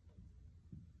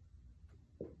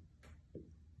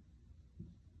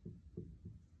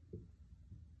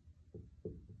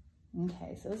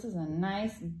 Okay, so this is a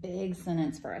nice big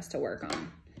sentence for us to work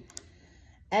on.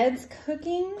 Ed's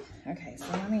cooking. Okay, so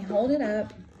let me hold it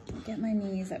up, get my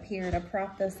knees up here to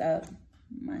prop this up.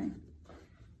 My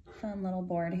fun little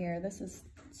board here. This is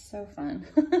so fun.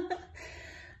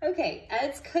 Okay,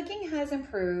 Ed's cooking has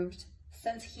improved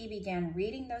since he began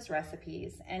reading those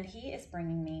recipes, and he is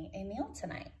bringing me a meal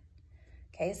tonight.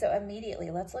 Okay, so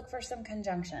immediately let's look for some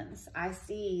conjunctions. I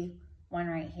see one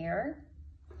right here.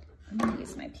 I'm gonna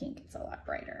use my pink, it's a lot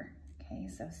brighter. Okay,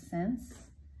 so since.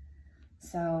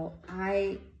 So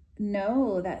I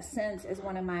know that since is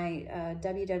one of my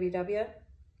WWW.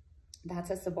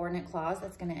 That's a subordinate clause.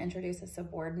 That's gonna introduce a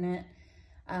subordinate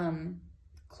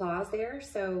clause there.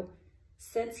 So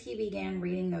since he began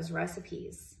reading those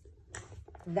recipes,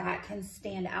 that can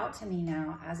stand out to me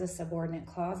now as a subordinate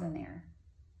clause in there.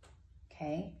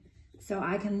 Okay, so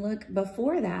I can look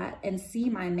before that and see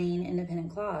my main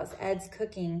independent clause. Ed's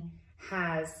cooking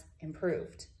has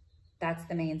improved. That's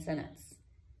the main sentence.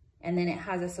 And then it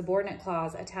has a subordinate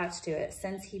clause attached to it,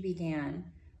 since he began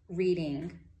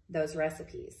reading those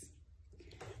recipes.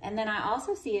 And then I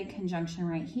also see a conjunction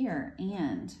right here,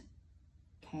 and.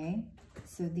 Okay,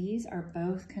 so these are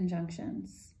both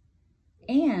conjunctions.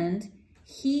 And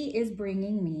he is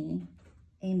bringing me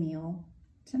a meal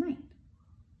tonight.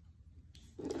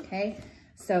 Okay,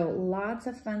 so lots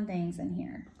of fun things in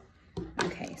here.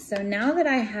 Okay, so now that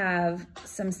I have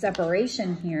some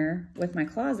separation here with my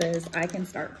clauses, I can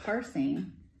start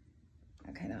parsing.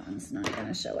 Okay, that one's not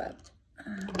gonna show up.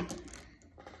 I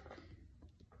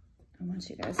want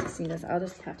you guys to see this. I'll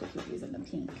just have to keep using the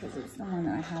pink because it's the one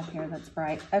that I have here that's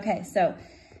bright. Okay, so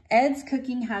Ed's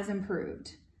cooking has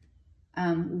improved.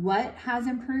 What has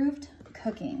improved?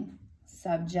 Cooking.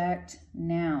 Subject,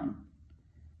 noun.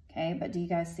 Okay, but do you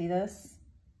guys see this?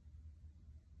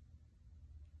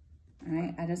 All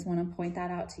right, I just want to point that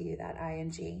out to you, that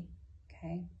ing,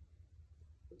 okay?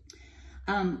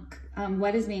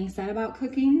 What is being said about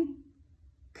cooking?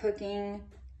 Cooking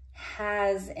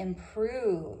has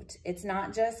improved. It's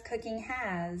not just cooking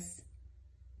has,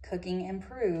 cooking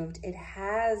improved. It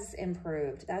has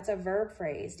improved. That's a verb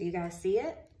phrase. Do you guys see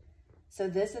it? So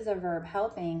this is a verb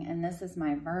helping, and this is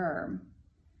my verb.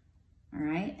 All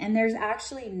right, and there's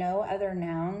actually no other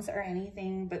nouns or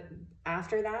anything but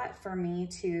after that for me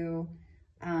to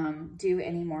do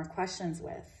any more questions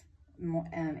with,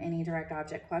 any direct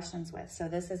object questions with. So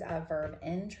this is a verb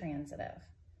intransitive,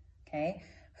 okay?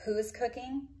 Who's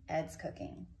cooking? Ed's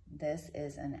cooking. This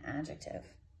is an adjective,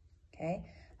 okay?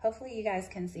 Hopefully you guys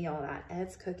can see all that.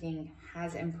 Ed's cooking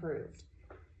has improved.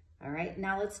 All right,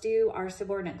 now let's do our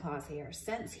subordinate clause here.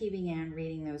 Since he began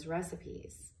reading those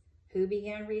recipes. Who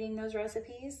began reading those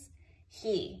recipes?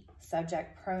 He,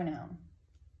 subject pronoun.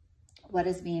 What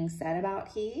is being said about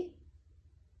he?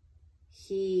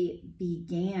 He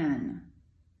began,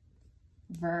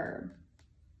 verb.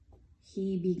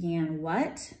 He began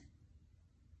what?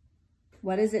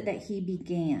 What is it that he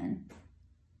began?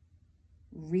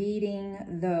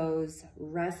 Reading those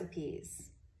recipes.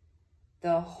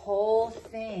 The whole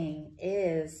thing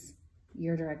is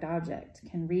your direct object.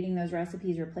 Can reading those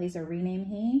recipes replace or rename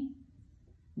he?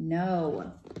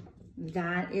 No.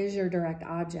 That is your direct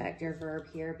object. Your verb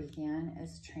here, began,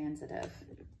 is transitive.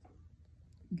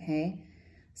 Okay,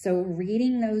 so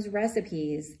reading those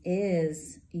recipes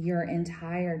is your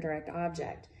entire direct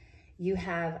object. You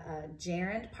have a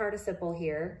gerund participle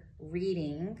here,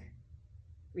 reading.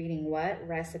 Reading what?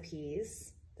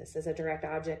 Recipes. This is a direct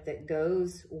object that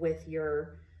goes with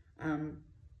your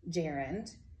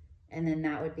gerund. And then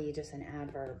that would be just an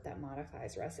adverb that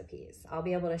modifies recipes. I'll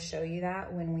be able to show you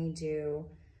that when we do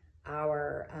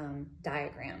our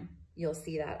diagram. You'll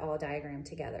see that all diagrammed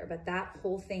together, but that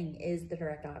whole thing is the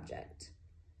direct object.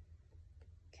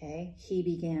 Okay, he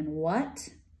began what?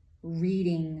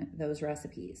 Reading those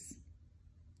recipes.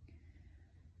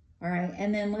 All right,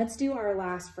 and then let's do our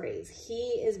last phrase.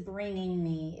 He is bringing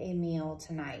me a meal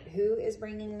tonight. Who is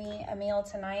bringing me a meal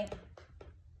tonight?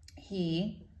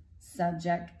 He,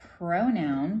 subject,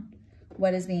 pronoun.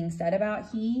 What is being said about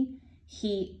he?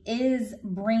 He is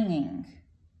bringing.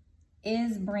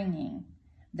 Is bringing.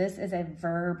 This is a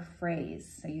verb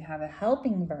phrase. So you have a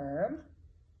helping verb,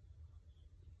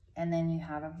 and then you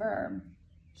have a verb.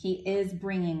 He is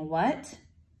bringing what?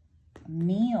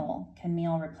 Meal. Can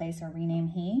meal replace or rename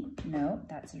he? No,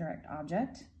 that's a direct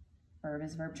object. Verb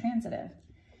is verb transitive.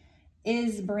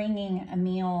 Is bringing a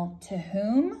meal to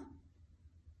whom?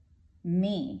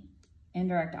 Me.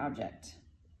 Indirect object.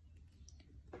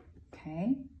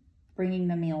 Okay. Bringing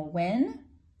the meal when?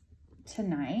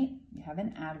 Tonight. You have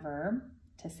an adverb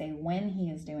to say when he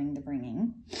is doing the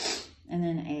bringing. And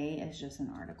then a is just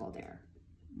an article there.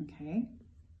 Okay.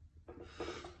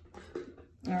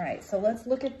 All right, so let's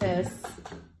look at this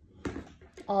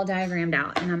all diagrammed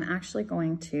out. And I'm actually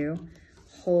going to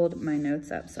hold my notes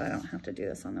up so I don't have to do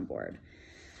this on the board.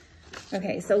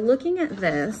 Okay, so looking at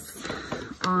this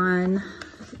on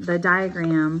the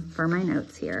diagram for my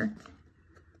notes here,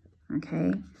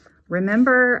 okay,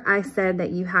 remember I said that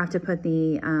you have to put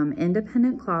the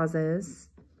independent clauses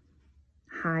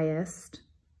highest,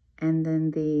 and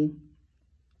then the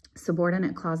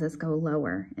subordinate clauses go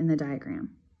lower in the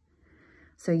diagram.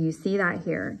 So you see that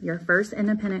here. Your first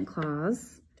independent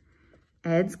clause,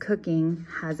 Ed's cooking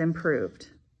has improved.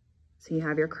 So you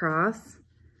have your cross,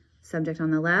 subject on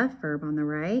the left, verb on the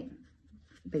right,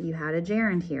 but you had a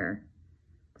gerund here.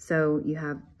 So you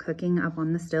have cooking up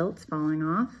on the stilts, falling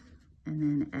off, and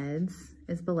then Ed's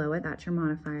is below it, that's your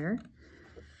modifier.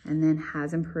 And then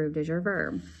has improved is your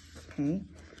verb, okay?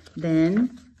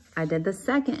 Then I did the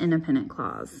second independent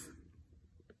clause.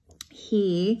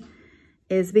 He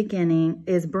is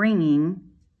bringing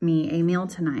me a meal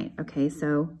tonight. Okay,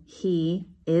 so he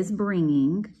is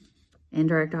bringing,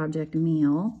 indirect object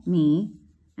meal, me,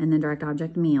 and then direct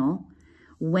object meal.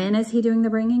 When is he doing the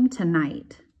bringing?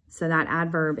 Tonight. So that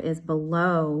adverb is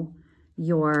below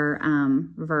your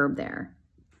verb there.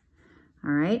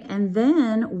 All right, and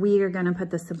then we are gonna put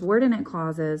the subordinate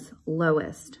clauses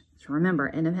lowest. So remember,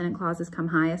 independent clauses come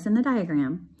highest in the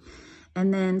diagram.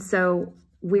 And then so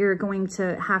we're going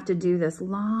to have to do this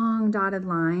long dotted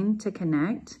line to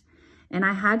connect. And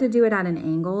I had to do it at an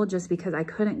angle just because I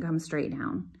couldn't come straight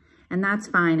down. And that's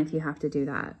fine if you have to do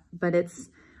that. But it's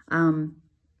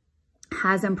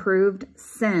has improved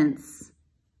since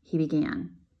he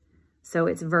began. So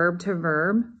it's verb to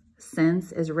verb.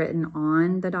 Since is written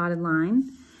on the dotted line.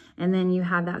 And then you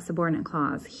have that subordinate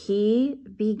clause. He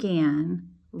began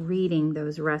reading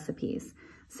those recipes.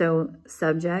 So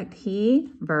subject, he,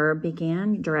 verb,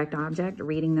 began, direct object,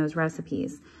 reading those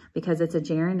recipes. Because it's a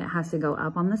gerund, it has to go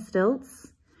up on the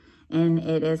stilts. And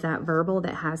it is that verbal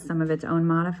that has some of its own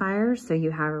modifiers. So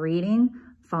you have reading,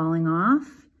 falling off.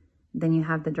 Then you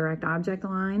have the direct object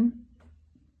line,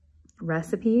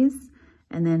 recipes,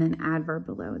 and then an adverb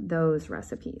below those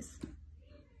recipes.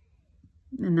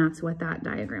 And that's what that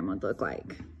diagram would look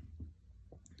like.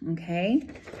 Okay.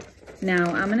 Now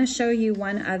I'm going to show you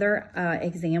one other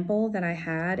example that I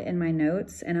had in my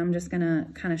notes, and I'm just going to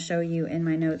kind of show you in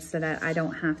my notes so that I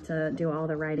don't have to do all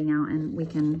the writing out and we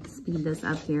can speed this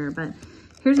up here. But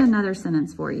here's another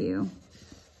sentence for you.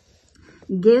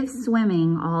 Give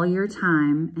swimming all your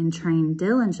time and train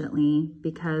diligently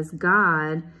because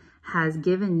God has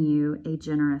given you a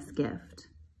generous gift.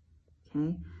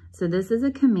 Okay, so this is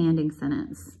a commanding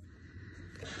sentence.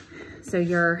 So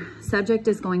your subject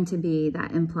is going to be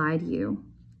that implied you.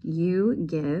 You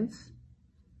give,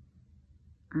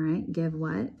 all right, give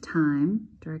what? Time,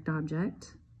 direct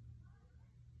object.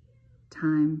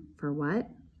 Time for what?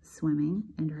 Swimming,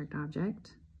 indirect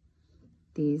object.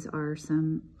 These are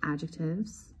some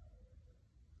adjectives.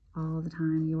 All the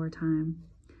time, your time.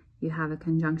 You have a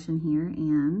conjunction here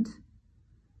and,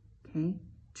 okay,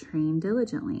 train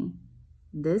diligently.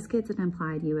 This gets an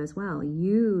implied you as well.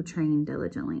 You train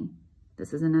diligently.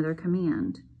 This is another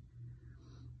command.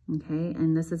 Okay,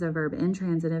 and this is a verb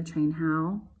intransitive, train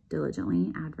how,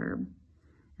 diligently, adverb.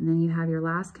 And then you have your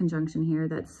last conjunction here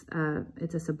that's,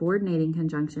 it's a subordinating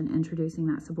conjunction introducing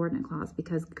that subordinate clause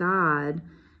because God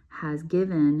has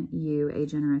given you a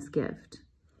generous gift.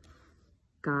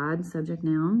 God, subject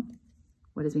noun.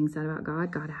 What is being said about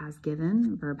God? God has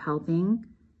given, verb helping,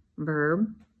 verb.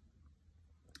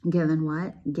 Given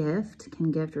what? Gift.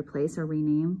 Can gift replace or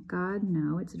rename God?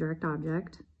 No, it's a direct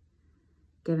object.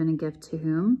 Given a gift to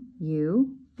whom?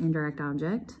 You, indirect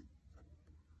object.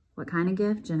 What kind of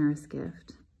gift? Generous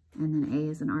gift. And then A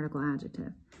is an article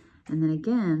adjective. And then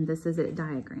again, this is a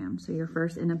diagram. So your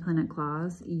first independent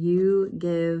clause, you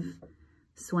give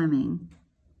swimming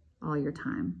all your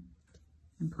time.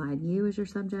 Implied you is your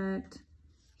subject.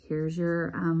 Here's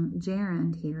your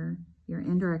gerund here, your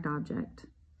indirect object.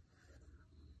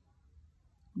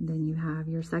 Then you have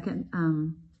your second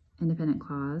independent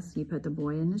clause. You put the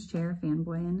boy in his chair,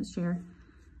 fanboy in his chair,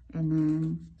 and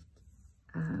then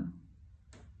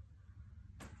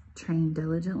train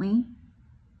diligently.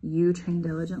 You train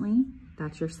diligently.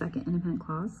 That's your second independent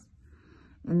clause.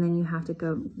 And then you have to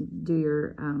go do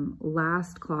your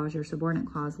last clause, your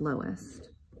subordinate clause, lowest.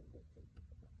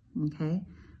 Okay?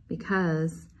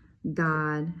 Because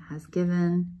God has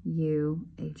given you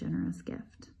a generous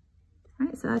gift. All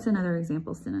right, so that's another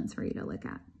example sentence for you to look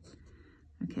at.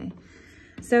 Okay,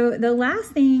 so the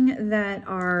last thing that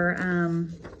I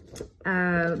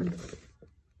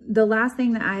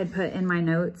had put in my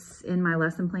notes in my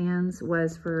lesson plans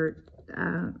was for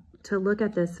to look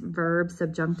at this verb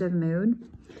subjunctive mood.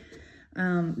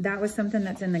 That was something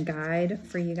that's in the guide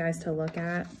for you guys to look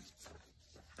at.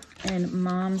 And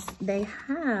moms, they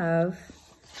have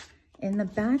in the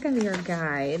back of your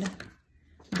guide,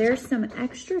 there's some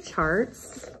extra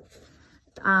charts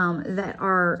that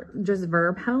are just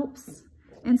verb helps.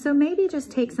 And so maybe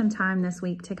just take some time this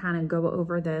week to kind of go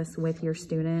over this with your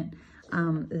student.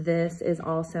 This is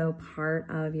also part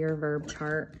of your verb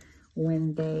chart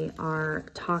when they are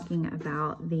talking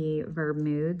about the verb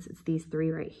moods. It's these three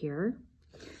right here.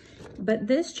 But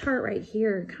this chart right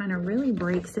here kind of really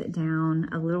breaks it down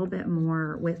a little bit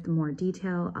more with more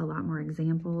detail, a lot more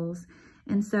examples.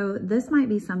 And so this might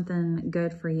be something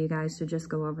good for you guys to just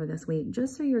go over this week,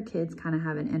 just so your kids kind of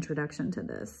have an introduction to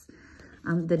this.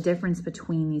 The difference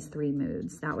between these three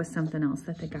moods. That was something else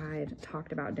that the guide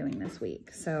talked about doing this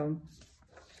week. So,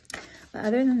 but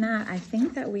other than that, I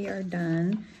think that we are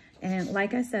done. And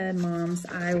like I said, moms,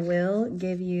 I will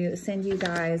send you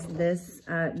guys this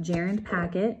gerund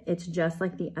packet. It's just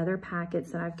like the other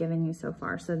packets that I've given you so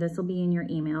far. So this will be in your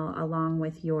email along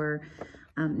with your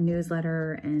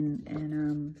newsletter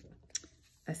and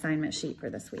assignment sheet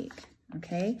for this week.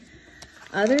 Okay.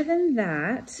 Other than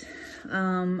that,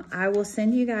 I will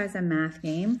send you guys a math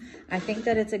game. I think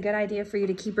that it's a good idea for you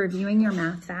to keep reviewing your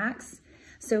math facts.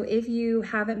 So if you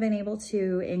haven't been able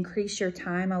to increase your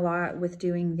time a lot with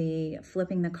doing the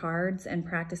flipping the cards and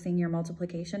practicing your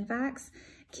multiplication facts,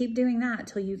 keep doing that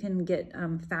till you can get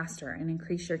faster and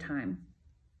increase your time.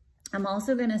 I'm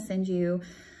also going to send you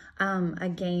a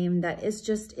game that is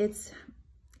just, it's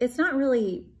not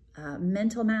really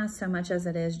mental math so much as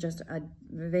it is just a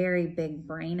very big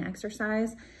brain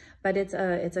exercise. But it's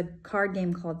a card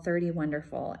game called 30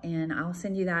 Wonderful, and I'll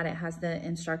send you that. It has the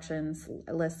instructions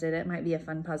listed. It might be a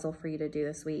fun puzzle for you to do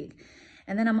this week.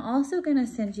 And then I'm also going to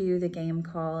send you the game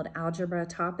called Algebra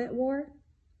Top-It War.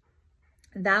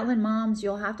 That one, moms,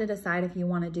 you'll have to decide if you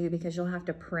want to do because you'll have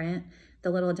to print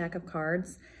the little deck of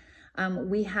cards.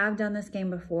 We have done this game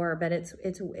before, but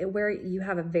it's where you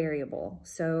have a variable.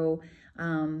 So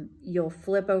you'll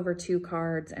flip over 2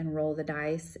 cards and roll the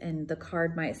dice, and the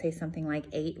card might say something like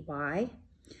 8Y.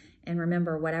 And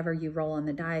remember, whatever you roll on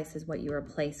the dice is what you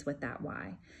replace with that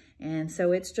Y. And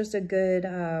so it's just a good,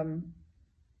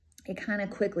 it kind of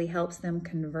quickly helps them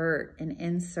convert and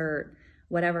insert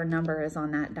whatever number is on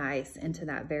that dice into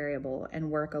that variable and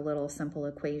work a little simple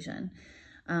equation.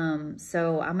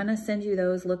 So I'm going to send you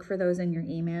those. Look for those in your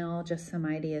email, just some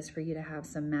ideas for you to have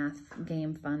some math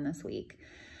game fun this week.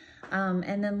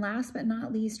 And then last but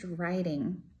not least,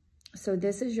 writing. So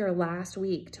this is your last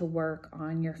week to work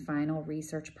on your final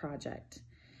research project.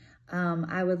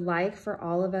 I would like for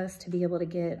all of us to be able to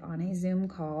get on a Zoom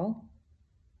call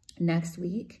next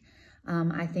week.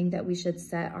 I think that we should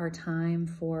set our time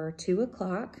for 2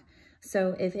 o'clock.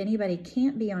 So if anybody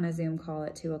can't be on a Zoom call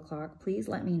at 2 o'clock, please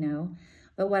let me know.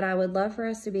 But what I would love for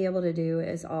us to be able to do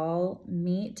is all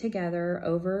meet together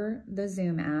over the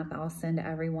Zoom app. I'll send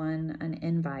everyone an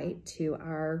invite to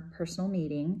our personal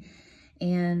meeting.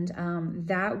 And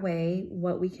that way,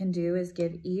 what we can do is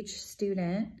give each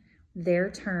student their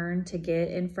turn to get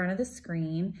in front of the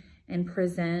screen and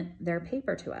present their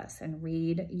paper to us and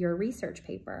read your research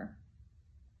paper.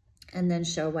 And then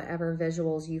show whatever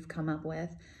visuals you've come up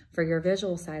with for your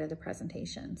visual side of the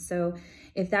presentation. So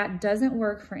if that doesn't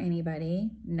work for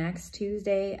anybody, next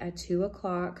Tuesday at 2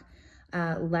 o'clock,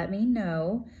 let me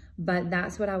know. But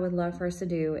that's what I would love for us to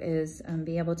do, is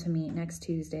be able to meet next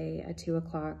Tuesday at 2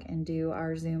 o'clock and do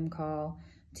our Zoom call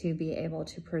to be able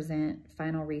to present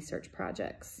final research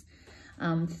projects.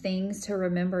 Things to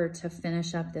remember to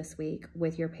finish up this week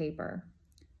with your paper.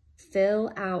 Fill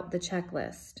out the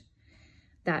checklist.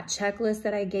 That checklist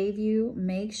that I gave you,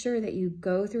 make sure that you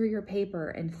go through your paper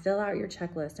and fill out your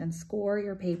checklist and score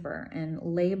your paper and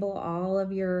label all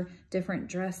of your different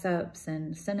dress ups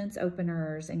and sentence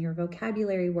openers and your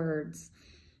vocabulary words.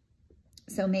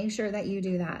 So make sure that you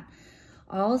do that.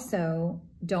 Also,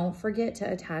 don't forget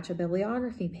to attach a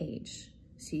bibliography page.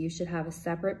 So you should have a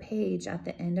separate page at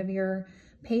the end of your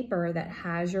paper that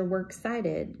has your works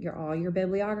cited, all your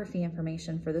bibliography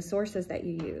information for the sources that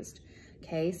you used.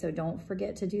 Okay, so don't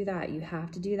forget to do that. You have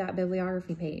to do that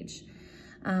bibliography page.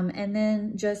 And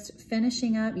then just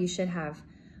finishing up, you should have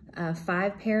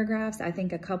 5 paragraphs. I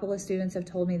think a couple of students have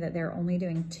told me that they're only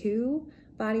doing 2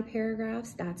 body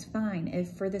paragraphs. That's fine.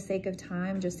 If for the sake of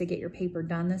time, just to get your paper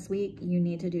done this week, you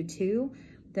need to do 2,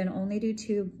 then only do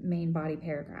 2 main body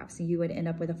paragraphs. So you would end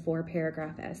up with a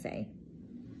 4-paragraph essay.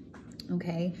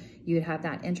 Okay, you would have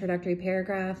that introductory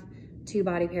paragraph, 2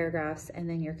 body paragraphs, and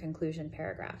then your conclusion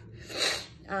paragraph.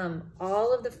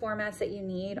 All of the formats that you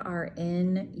need are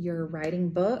in your writing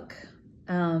book.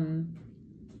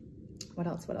 What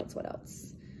else?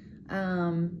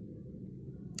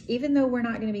 Even though we're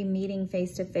not going to be meeting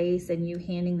face-to-face and you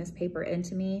handing this paper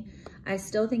into me, I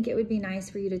still think it would be nice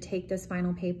for you to take this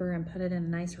final paper and put it in a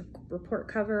nice report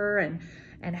cover and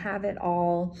have it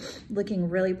all looking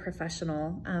really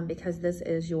professional, because this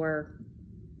is your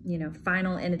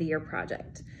final end of the year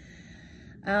project.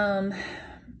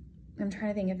 I'm trying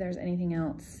to think if there's anything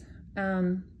else.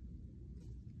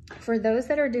 For those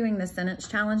that are doing the sentence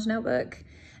challenge notebook,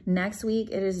 next week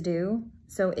it is due.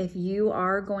 So if you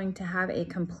are going to have a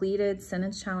completed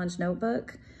sentence challenge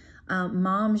notebook,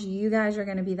 moms, you guys are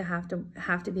going to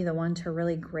have to be the one to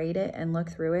really grade it and look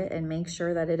through it and make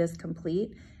sure that it is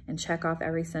complete and check off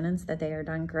every sentence that they are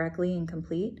done correctly and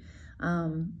complete.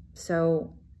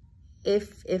 So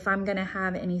if I'm going to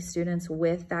have any students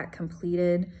with that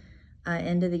completed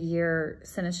end of the year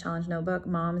sentence challenge notebook,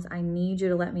 moms, I need you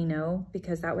to let me know,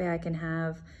 because that way I can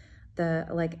have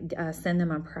send them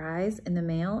a prize in the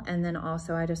mail. And then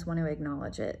also I just want to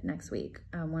acknowledge it next week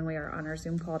when we are on our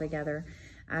Zoom call together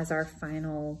as our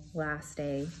final last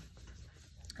day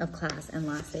of class and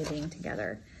last day being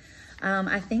together.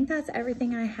 I think that's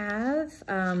everything I have.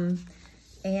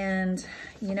 And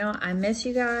I miss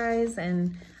you guys,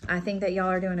 and I think that y'all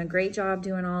are doing a great job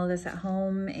doing all of this at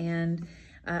home. And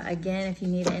again, if you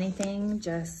need anything,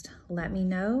 just let me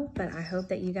know. But I hope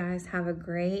that you guys have a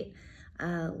great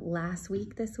last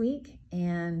week this week.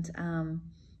 And,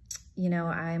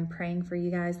 I'm praying for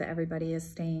you guys that everybody is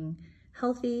staying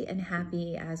healthy and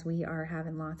happy as we are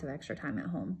having lots of extra time at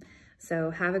home.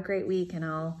 So have a great week, and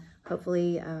I'll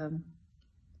hopefully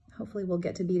we'll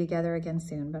get to be together again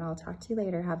soon, but I'll talk to you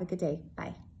later. Have a good day.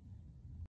 Bye.